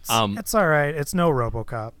 It's all right. It's no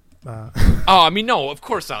RoboCop. Oh, I mean, no, of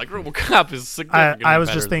course not. Like, RoboCop is significantly I was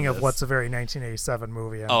better just thinking than of this. what's a very 1987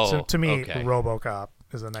 movie. And Oh, to me, okay. RoboCop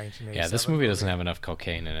is a 1987. Yeah, this movie doesn't have enough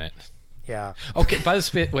cocaine in it. Yeah. Okay, by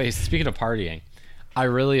the way, speaking of partying, I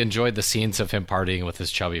really enjoyed the scenes of him partying with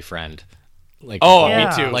his chubby friend. Like, Oh, Yeah.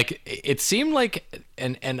 me too. like it seemed like,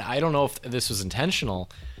 and I don't know if this was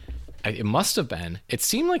intentional. It must have been. It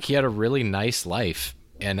seemed like he had a really nice life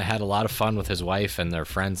and had a lot of fun with his wife and their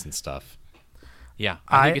friends and stuff. Yeah,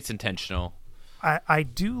 I think I- it's intentional. I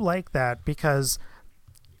do like that because,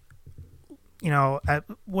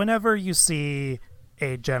 whenever you see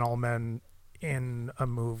a gentleman in a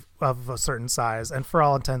move of a certain size, and for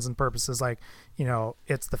all intents and purposes, like,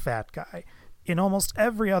 it's the fat guy. In almost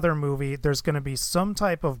every other movie, there's going to be some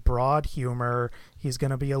type of broad humor. He's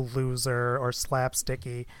going to be a loser or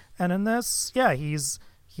slapsticky. And in this, yeah, he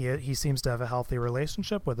seems to have a healthy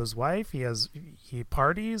relationship with his wife. He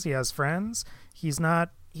parties. He has friends. He's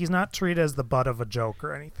not treated as the butt of a joke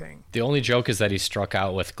or anything. The only joke is that he struck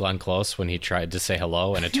out with Glenn Close when he tried to say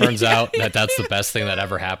hello, and it turns out that that's the best thing that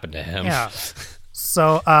ever happened to him. Yeah.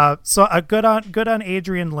 So a good on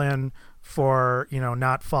Adrian Lin for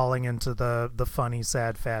not falling into the funny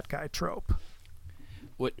sad fat guy trope.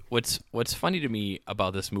 What's funny to me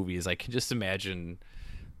about this movie is I can just imagine,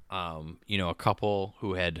 a couple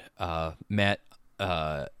who had met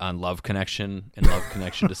on Love Connection, and Love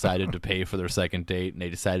Connection decided to pay for their second date, and they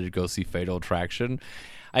decided to go see Fatal Attraction.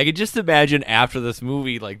 I could just imagine after this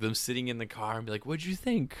movie, like, them sitting in the car and be like, "What'd you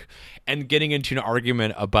think?" and getting into an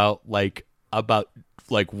argument about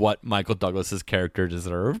what Michael Douglas's character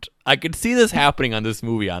deserved. I could see this happening on this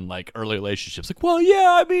movie on like early relationships. Like, well,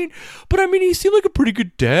 yeah, I mean, he seemed like a pretty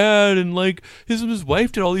good dad, and like his and his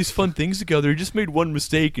wife did all these fun things together. He just made one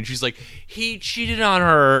mistake, and she's like, he cheated on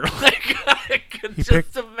her. Like, I could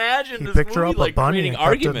just imagine He this picked her movie up like a bunny creating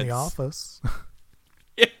and kept it in arguments. the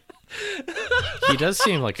office. He does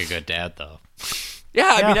seem like a good dad, though. Yeah,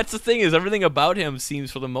 I Yeah. mean, that's the thing, is everything about him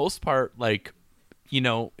seems for the most part like,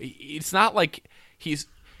 it's not like he's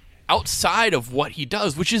outside of what he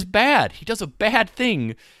does, which is bad. He does a bad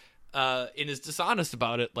thing and is dishonest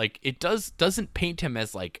about it. Like, it doesn't paint him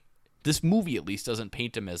as like, this movie at least doesn't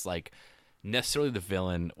paint him as like necessarily the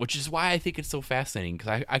villain, which is why I think it's so fascinating, because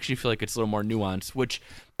I actually feel like it's a little more nuanced, which,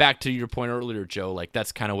 back to your point earlier, Joe, like,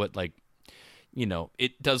 that's kind of what, like,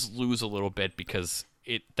 it does lose a little bit, because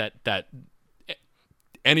that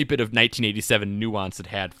any bit of 1987 nuance it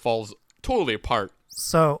had falls totally apart.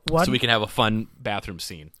 So So we can have a fun bathroom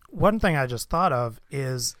scene. one thing I just thought of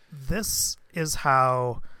is this is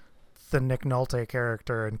how the Nick Nolte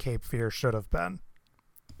character in Cape Fear should have been.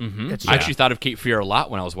 Mm-hmm. It I should- actually thought of Cape Fear a lot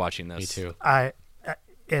when I was watching this. Me too.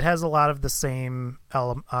 It has a lot of the same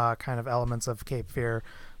kind of elements of Cape Fear,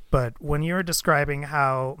 but when you're describing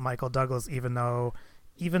how Michael Douglas, even though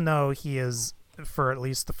he is, for at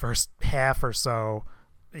least the first half or so,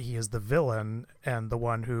 he is the villain and the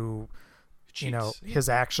one who, Jeez. his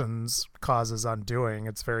actions cause his undoing.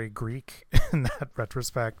 It's very Greek in that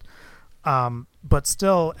retrospect. But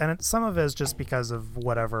still, and some of it is just because of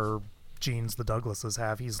whatever genes the Douglases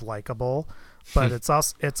have. He's likable, but it's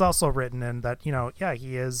also written in that he's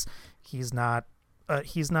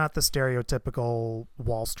not the stereotypical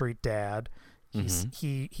Wall Street dad.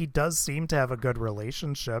 He does seem to have a good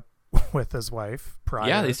relationship with his wife prior.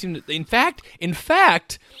 Yeah, they seem to. In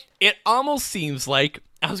fact, it almost seems like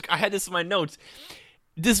I had this in my notes.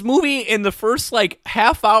 This movie in the first like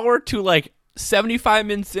half hour to like 75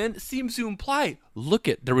 minutes in seems to imply, look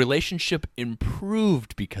at the relationship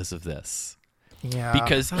improved because of this. Yeah.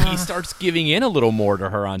 Because he starts giving in a little more to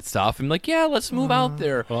her on stuff. I'm like, yeah, let's move out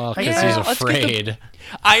there. Well, because Yeah, he's let's get afraid.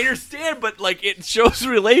 I understand, but like it shows the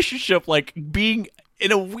relationship like being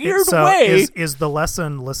in a weird So way. is the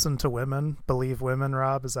lesson listen to women, believe women,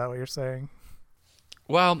 Rob? Is that what you're saying?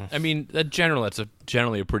 Well, I mean, that's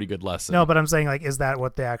generally a pretty good lesson. No, but I'm saying, like, is that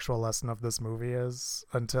what the actual lesson of this movie is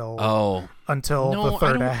until no, the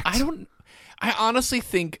third act? I honestly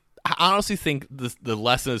think the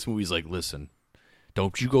lesson of this movie is like, listen,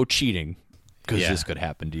 don't you go cheating because this could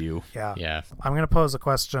happen to you. Yeah. Yeah. I'm going to pose a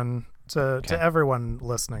question to everyone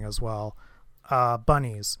listening as well.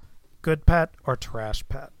 Bunnies, good pet or trash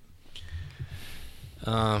pet?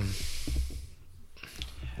 We'll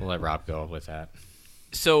let Rob go with that.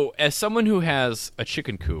 So, as someone who has a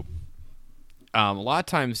chicken coop, a lot of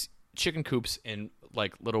times chicken coops and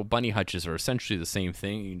like little bunny hutches are essentially the same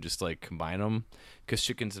thing. You can just like combine them because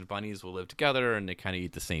chickens and bunnies will live together and they kind of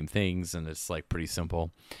eat the same things, and it's like pretty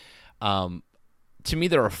simple. To me,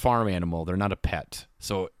 they're a farm animal. They're not a pet.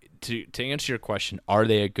 So, to answer your question, are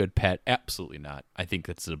they a good pet? Absolutely not. I think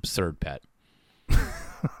that's an absurd pet.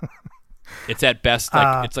 It's at best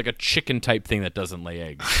like it's like a chicken type thing that doesn't lay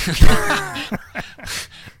eggs.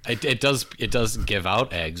 It does give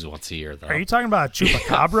out eggs once a year, though. Are you talking about a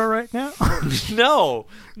chupacabra right now? No.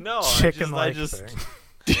 Chicken-like I just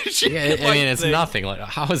thing. Yeah, I mean, it's nothing. Like,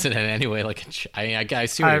 how is it in any way like? I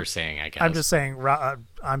see what you're saying. I guess I'm just saying.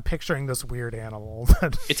 I'm picturing this weird animal.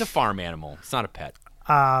 It's a farm animal. It's not a pet.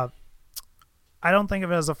 I don't think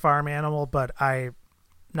of it as a farm animal, but I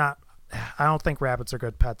don't think rabbits are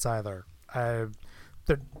good pets either.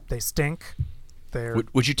 They stink.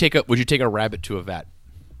 Would you take a rabbit to a vet?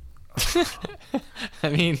 I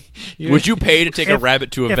mean, Would you pay to take a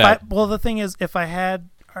rabbit to a vet? Well, the thing is, if I had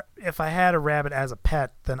a rabbit as a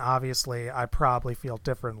pet, then obviously I probably feel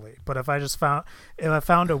differently. But if I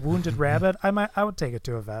found a wounded rabbit, I would take it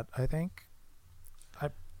to a vet, I think.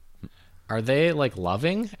 Are they like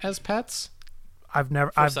loving as pets?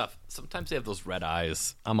 First off, sometimes they have those red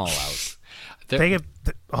eyes. I'm all out. They're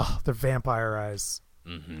vampire eyes.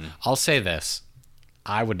 Mm-hmm. I'll say this: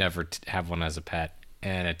 I would never have one as a pet,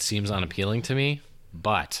 and it seems unappealing to me.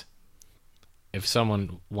 But if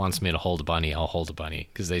someone wants me to hold a bunny, I'll hold a bunny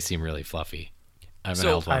because they seem really fluffy. I haven't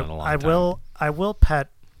held one in a long time. I will pet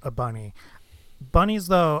a bunny. Bunnies,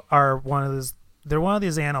 though, are they're one of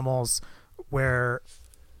these animals where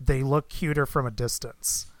they look cuter from a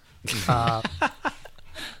distance.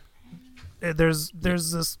 There's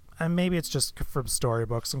this, and maybe it's just from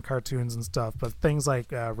storybooks and cartoons and stuff, but things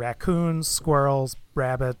like raccoons, squirrels,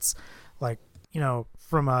 rabbits, like,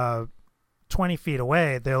 from 20 feet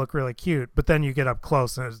away, they look really cute, but then you get up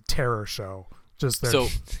close and it's a terror show. Just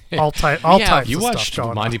all types you of watched stuff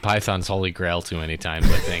going Monty on. Python's Holy Grail too many times,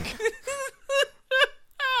 I think.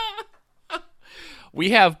 We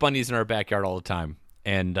have bunnies in our backyard all the time,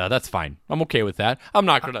 and that's fine. I'm okay with that.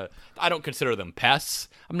 I don't consider them pests.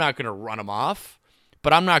 I'm not gonna run them off,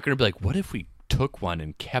 but I'm not gonna be like, what if we took one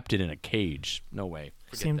and kept it in a cage? No way.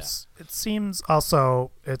 It seems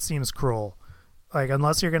cruel. Like,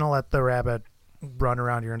 unless you're gonna let the rabbit run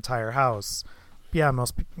around your entire house, yeah,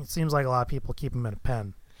 it seems like a lot of people keep them in a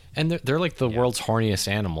pen. And they're like the world's horniest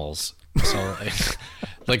animals. So,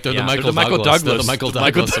 like they're the Michael Douglas. They're Douglas. the Michael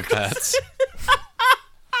Douglas of pets.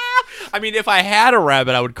 I mean, if I had a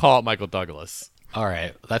rabbit, I would call it Michael Douglas. All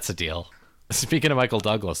right, that's a deal. Speaking of Michael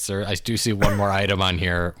Douglas, I do see one more item on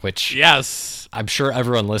here, which Yes. I'm sure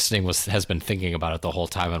everyone listening has been thinking about it the whole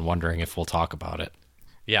time and wondering if we'll talk about it.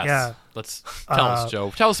 Yes. Yeah. Let's tell us,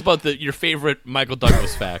 Joe. Tell us about your favorite Michael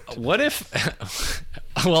Douglas fact. What if?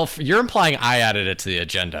 Well, you're implying I added it to the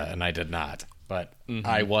agenda, and I did not. But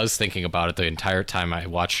I was thinking about it the entire time I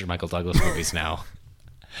watched Michael Douglas movies now.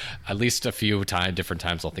 At least a few different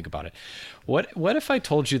times I'll think about it. What if I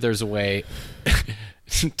told you there's a way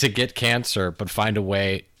to get cancer, but find a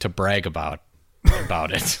way to brag about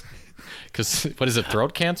it? Because what is it?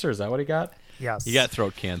 Throat cancer? Is that what he got? Yes. He got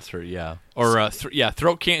throat cancer, yeah. Or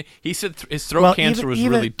throat cancer. He said his throat cancer was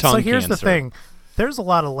really tongue cancer. So here's the thing. There's a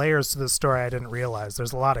lot of layers to this story I didn't realize.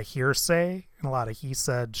 There's a lot of hearsay and a lot of he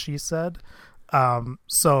said, she said.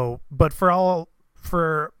 But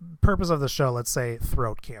for purpose of the show, let's say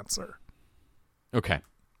throat cancer. Okay.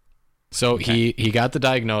 So he got the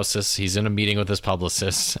diagnosis. He's in a meeting with his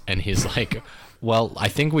publicist, and he's like, well, I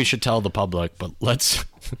think we should tell the public, but let's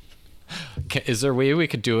Is there a way we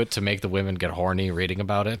could do it to make the women get horny reading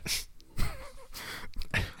about it?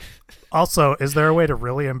 Also, is there a way to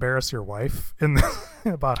really embarrass your wife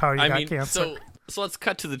about how you got cancer? So let's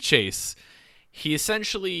cut to the chase. He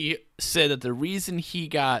essentially said that the reason he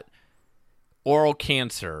got oral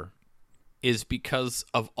cancer is because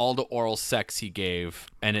of all the oral sex he gave,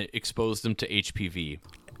 and it exposed him to HPV.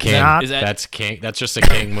 King. That's king. That's just a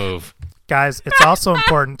king move. Guys, it's also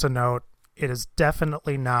important to note it is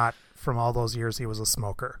definitely not from all those years he was a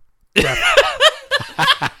smoker.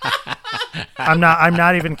 I'm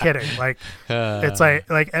not even kidding. Like it's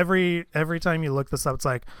like every time you look this up, it's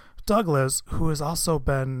like Douglas, who has also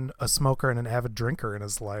been a smoker and an avid drinker in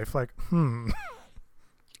his life. Like,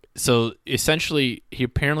 So essentially, he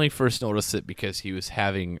apparently first noticed it because he was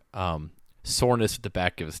having soreness at the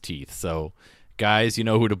back of his teeth. So, guys, you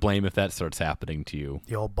know who to blame if that starts happening to you.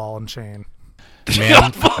 The old ball and chain.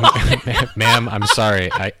 Ma'am, I'm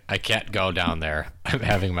sorry. I can't go down there. I'm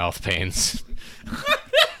having mouth pains.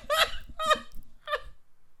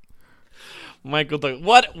 Michael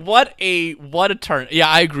Douglas, what a turn. Yeah,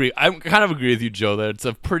 I agree. I kind of agree with you, Joe, that it's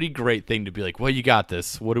a pretty great thing to be like, well, you got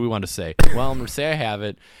this. What do we want to say? Well, I'm going to say I have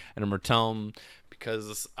it, and I'm going to tell him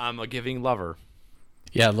because I'm a giving lover.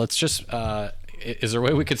 Yeah, let's just, is there a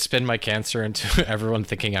way we could spin my cancer into everyone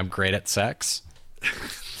thinking I'm great at sex?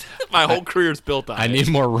 My whole career's built on it. I need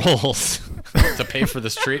more roles to pay for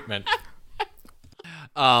this treatment.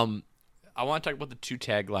 I want to talk about the 2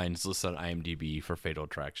 taglines listed on IMDb for Fatal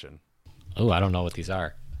Attraction. Oh, I don't know what these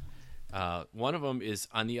are. One of them is,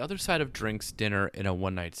 on the other side of drinks, dinner, and a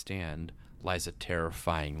one-night stand lies a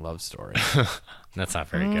terrifying love story. That's not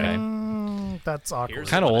very good. That's awkward.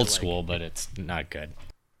 Kind of old school, but it's not good.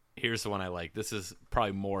 Here's the one I like. This is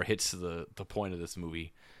probably more hits to the point of this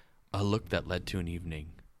movie. A look that led to an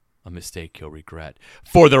evening. A mistake he'll regret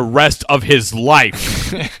for the rest of his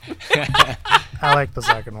life. I like the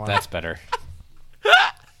second one. That's better.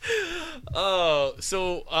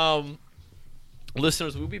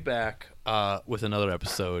 Listeners, we'll be back with another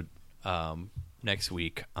episode next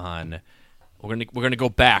week on. We're gonna go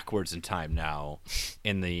backwards in time now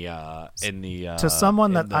to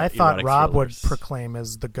someone that I thought Rob would proclaim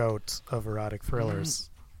as the GOAT of erotic thrillers.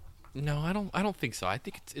 No, I don't think so. I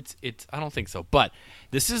think it's I don't think so. But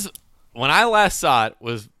this is, when I last saw it,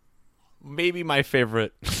 was maybe my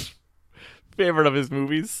favorite of his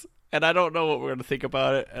movies, and I don't know what we're gonna think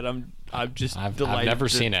about it, and I'm just delighted. I've never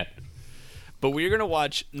seen it. But we're gonna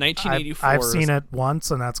watch 1984. I've seen it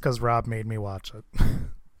once, and that's because Rob made me watch it.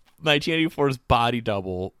 1984's Body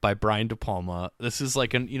Double by Brian De Palma. This is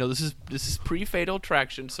like this is pre-Fatal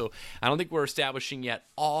Attraction, so I don't think we're establishing yet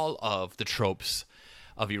all of the tropes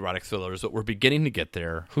of erotic thrillers, but we're beginning to get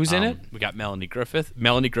there. Who's in it? We got Melanie Griffith.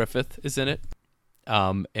 Melanie Griffith is in it,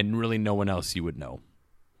 and really no one else you would know,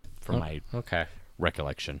 from my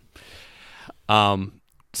recollection.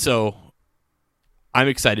 So I'm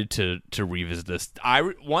excited to revisit this.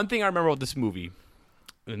 One thing I remember about this movie,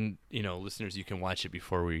 and listeners, you can watch it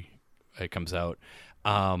before it comes out.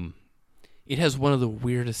 It has one of the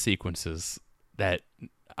weirdest sequences that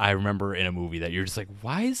I remember in a movie that you're just like,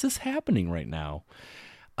 why is this happening right now?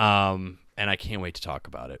 And I can't wait to talk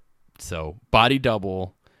about it. So Body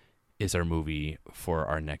Double is our movie for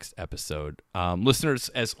our next episode. Listeners,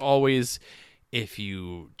 as always, if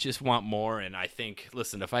you just want more, and I think,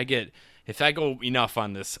 listen, if I go enough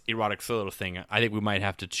on this erotic thriller thing, I think we might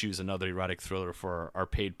have to choose another erotic thriller for our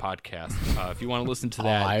paid podcast. If you want to listen to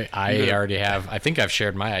that, I already have. I think I've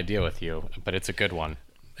shared my idea with you, but it's a good one.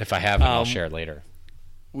 If I haven't, I'll share it later.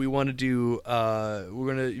 We want to do.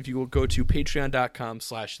 If you go to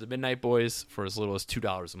patreon.com/themidnightboys for as little as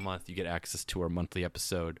 $2 a month, you get access to our monthly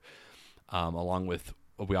episode, along with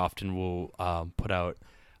we often will put out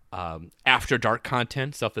after dark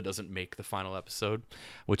content, stuff that doesn't make the final episode,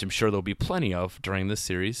 which I'm sure there'll be plenty of during this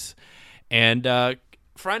series. And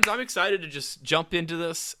friends, I'm excited to just jump into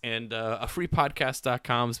this, and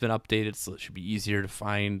freepodcast.com has been updated, so it should be easier to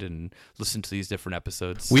find and listen to these different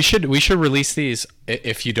episodes. We should release these.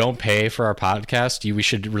 If you don't pay for our podcast, we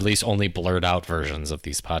should release only blurred out versions of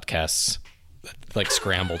these podcasts, like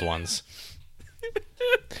scrambled ones.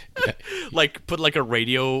 Like put like a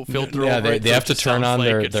radio filter over it. They have to turn on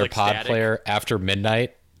their pod static player after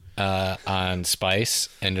midnight on Spice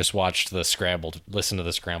and just listen to the scrambled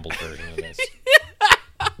version of this.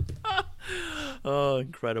 Oh,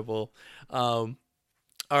 incredible. All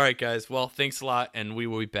right, guys. Well, thanks a lot, and we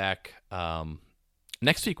will be back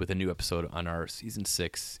next week with a new episode on our Season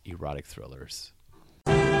 6 Erotic Thrillers.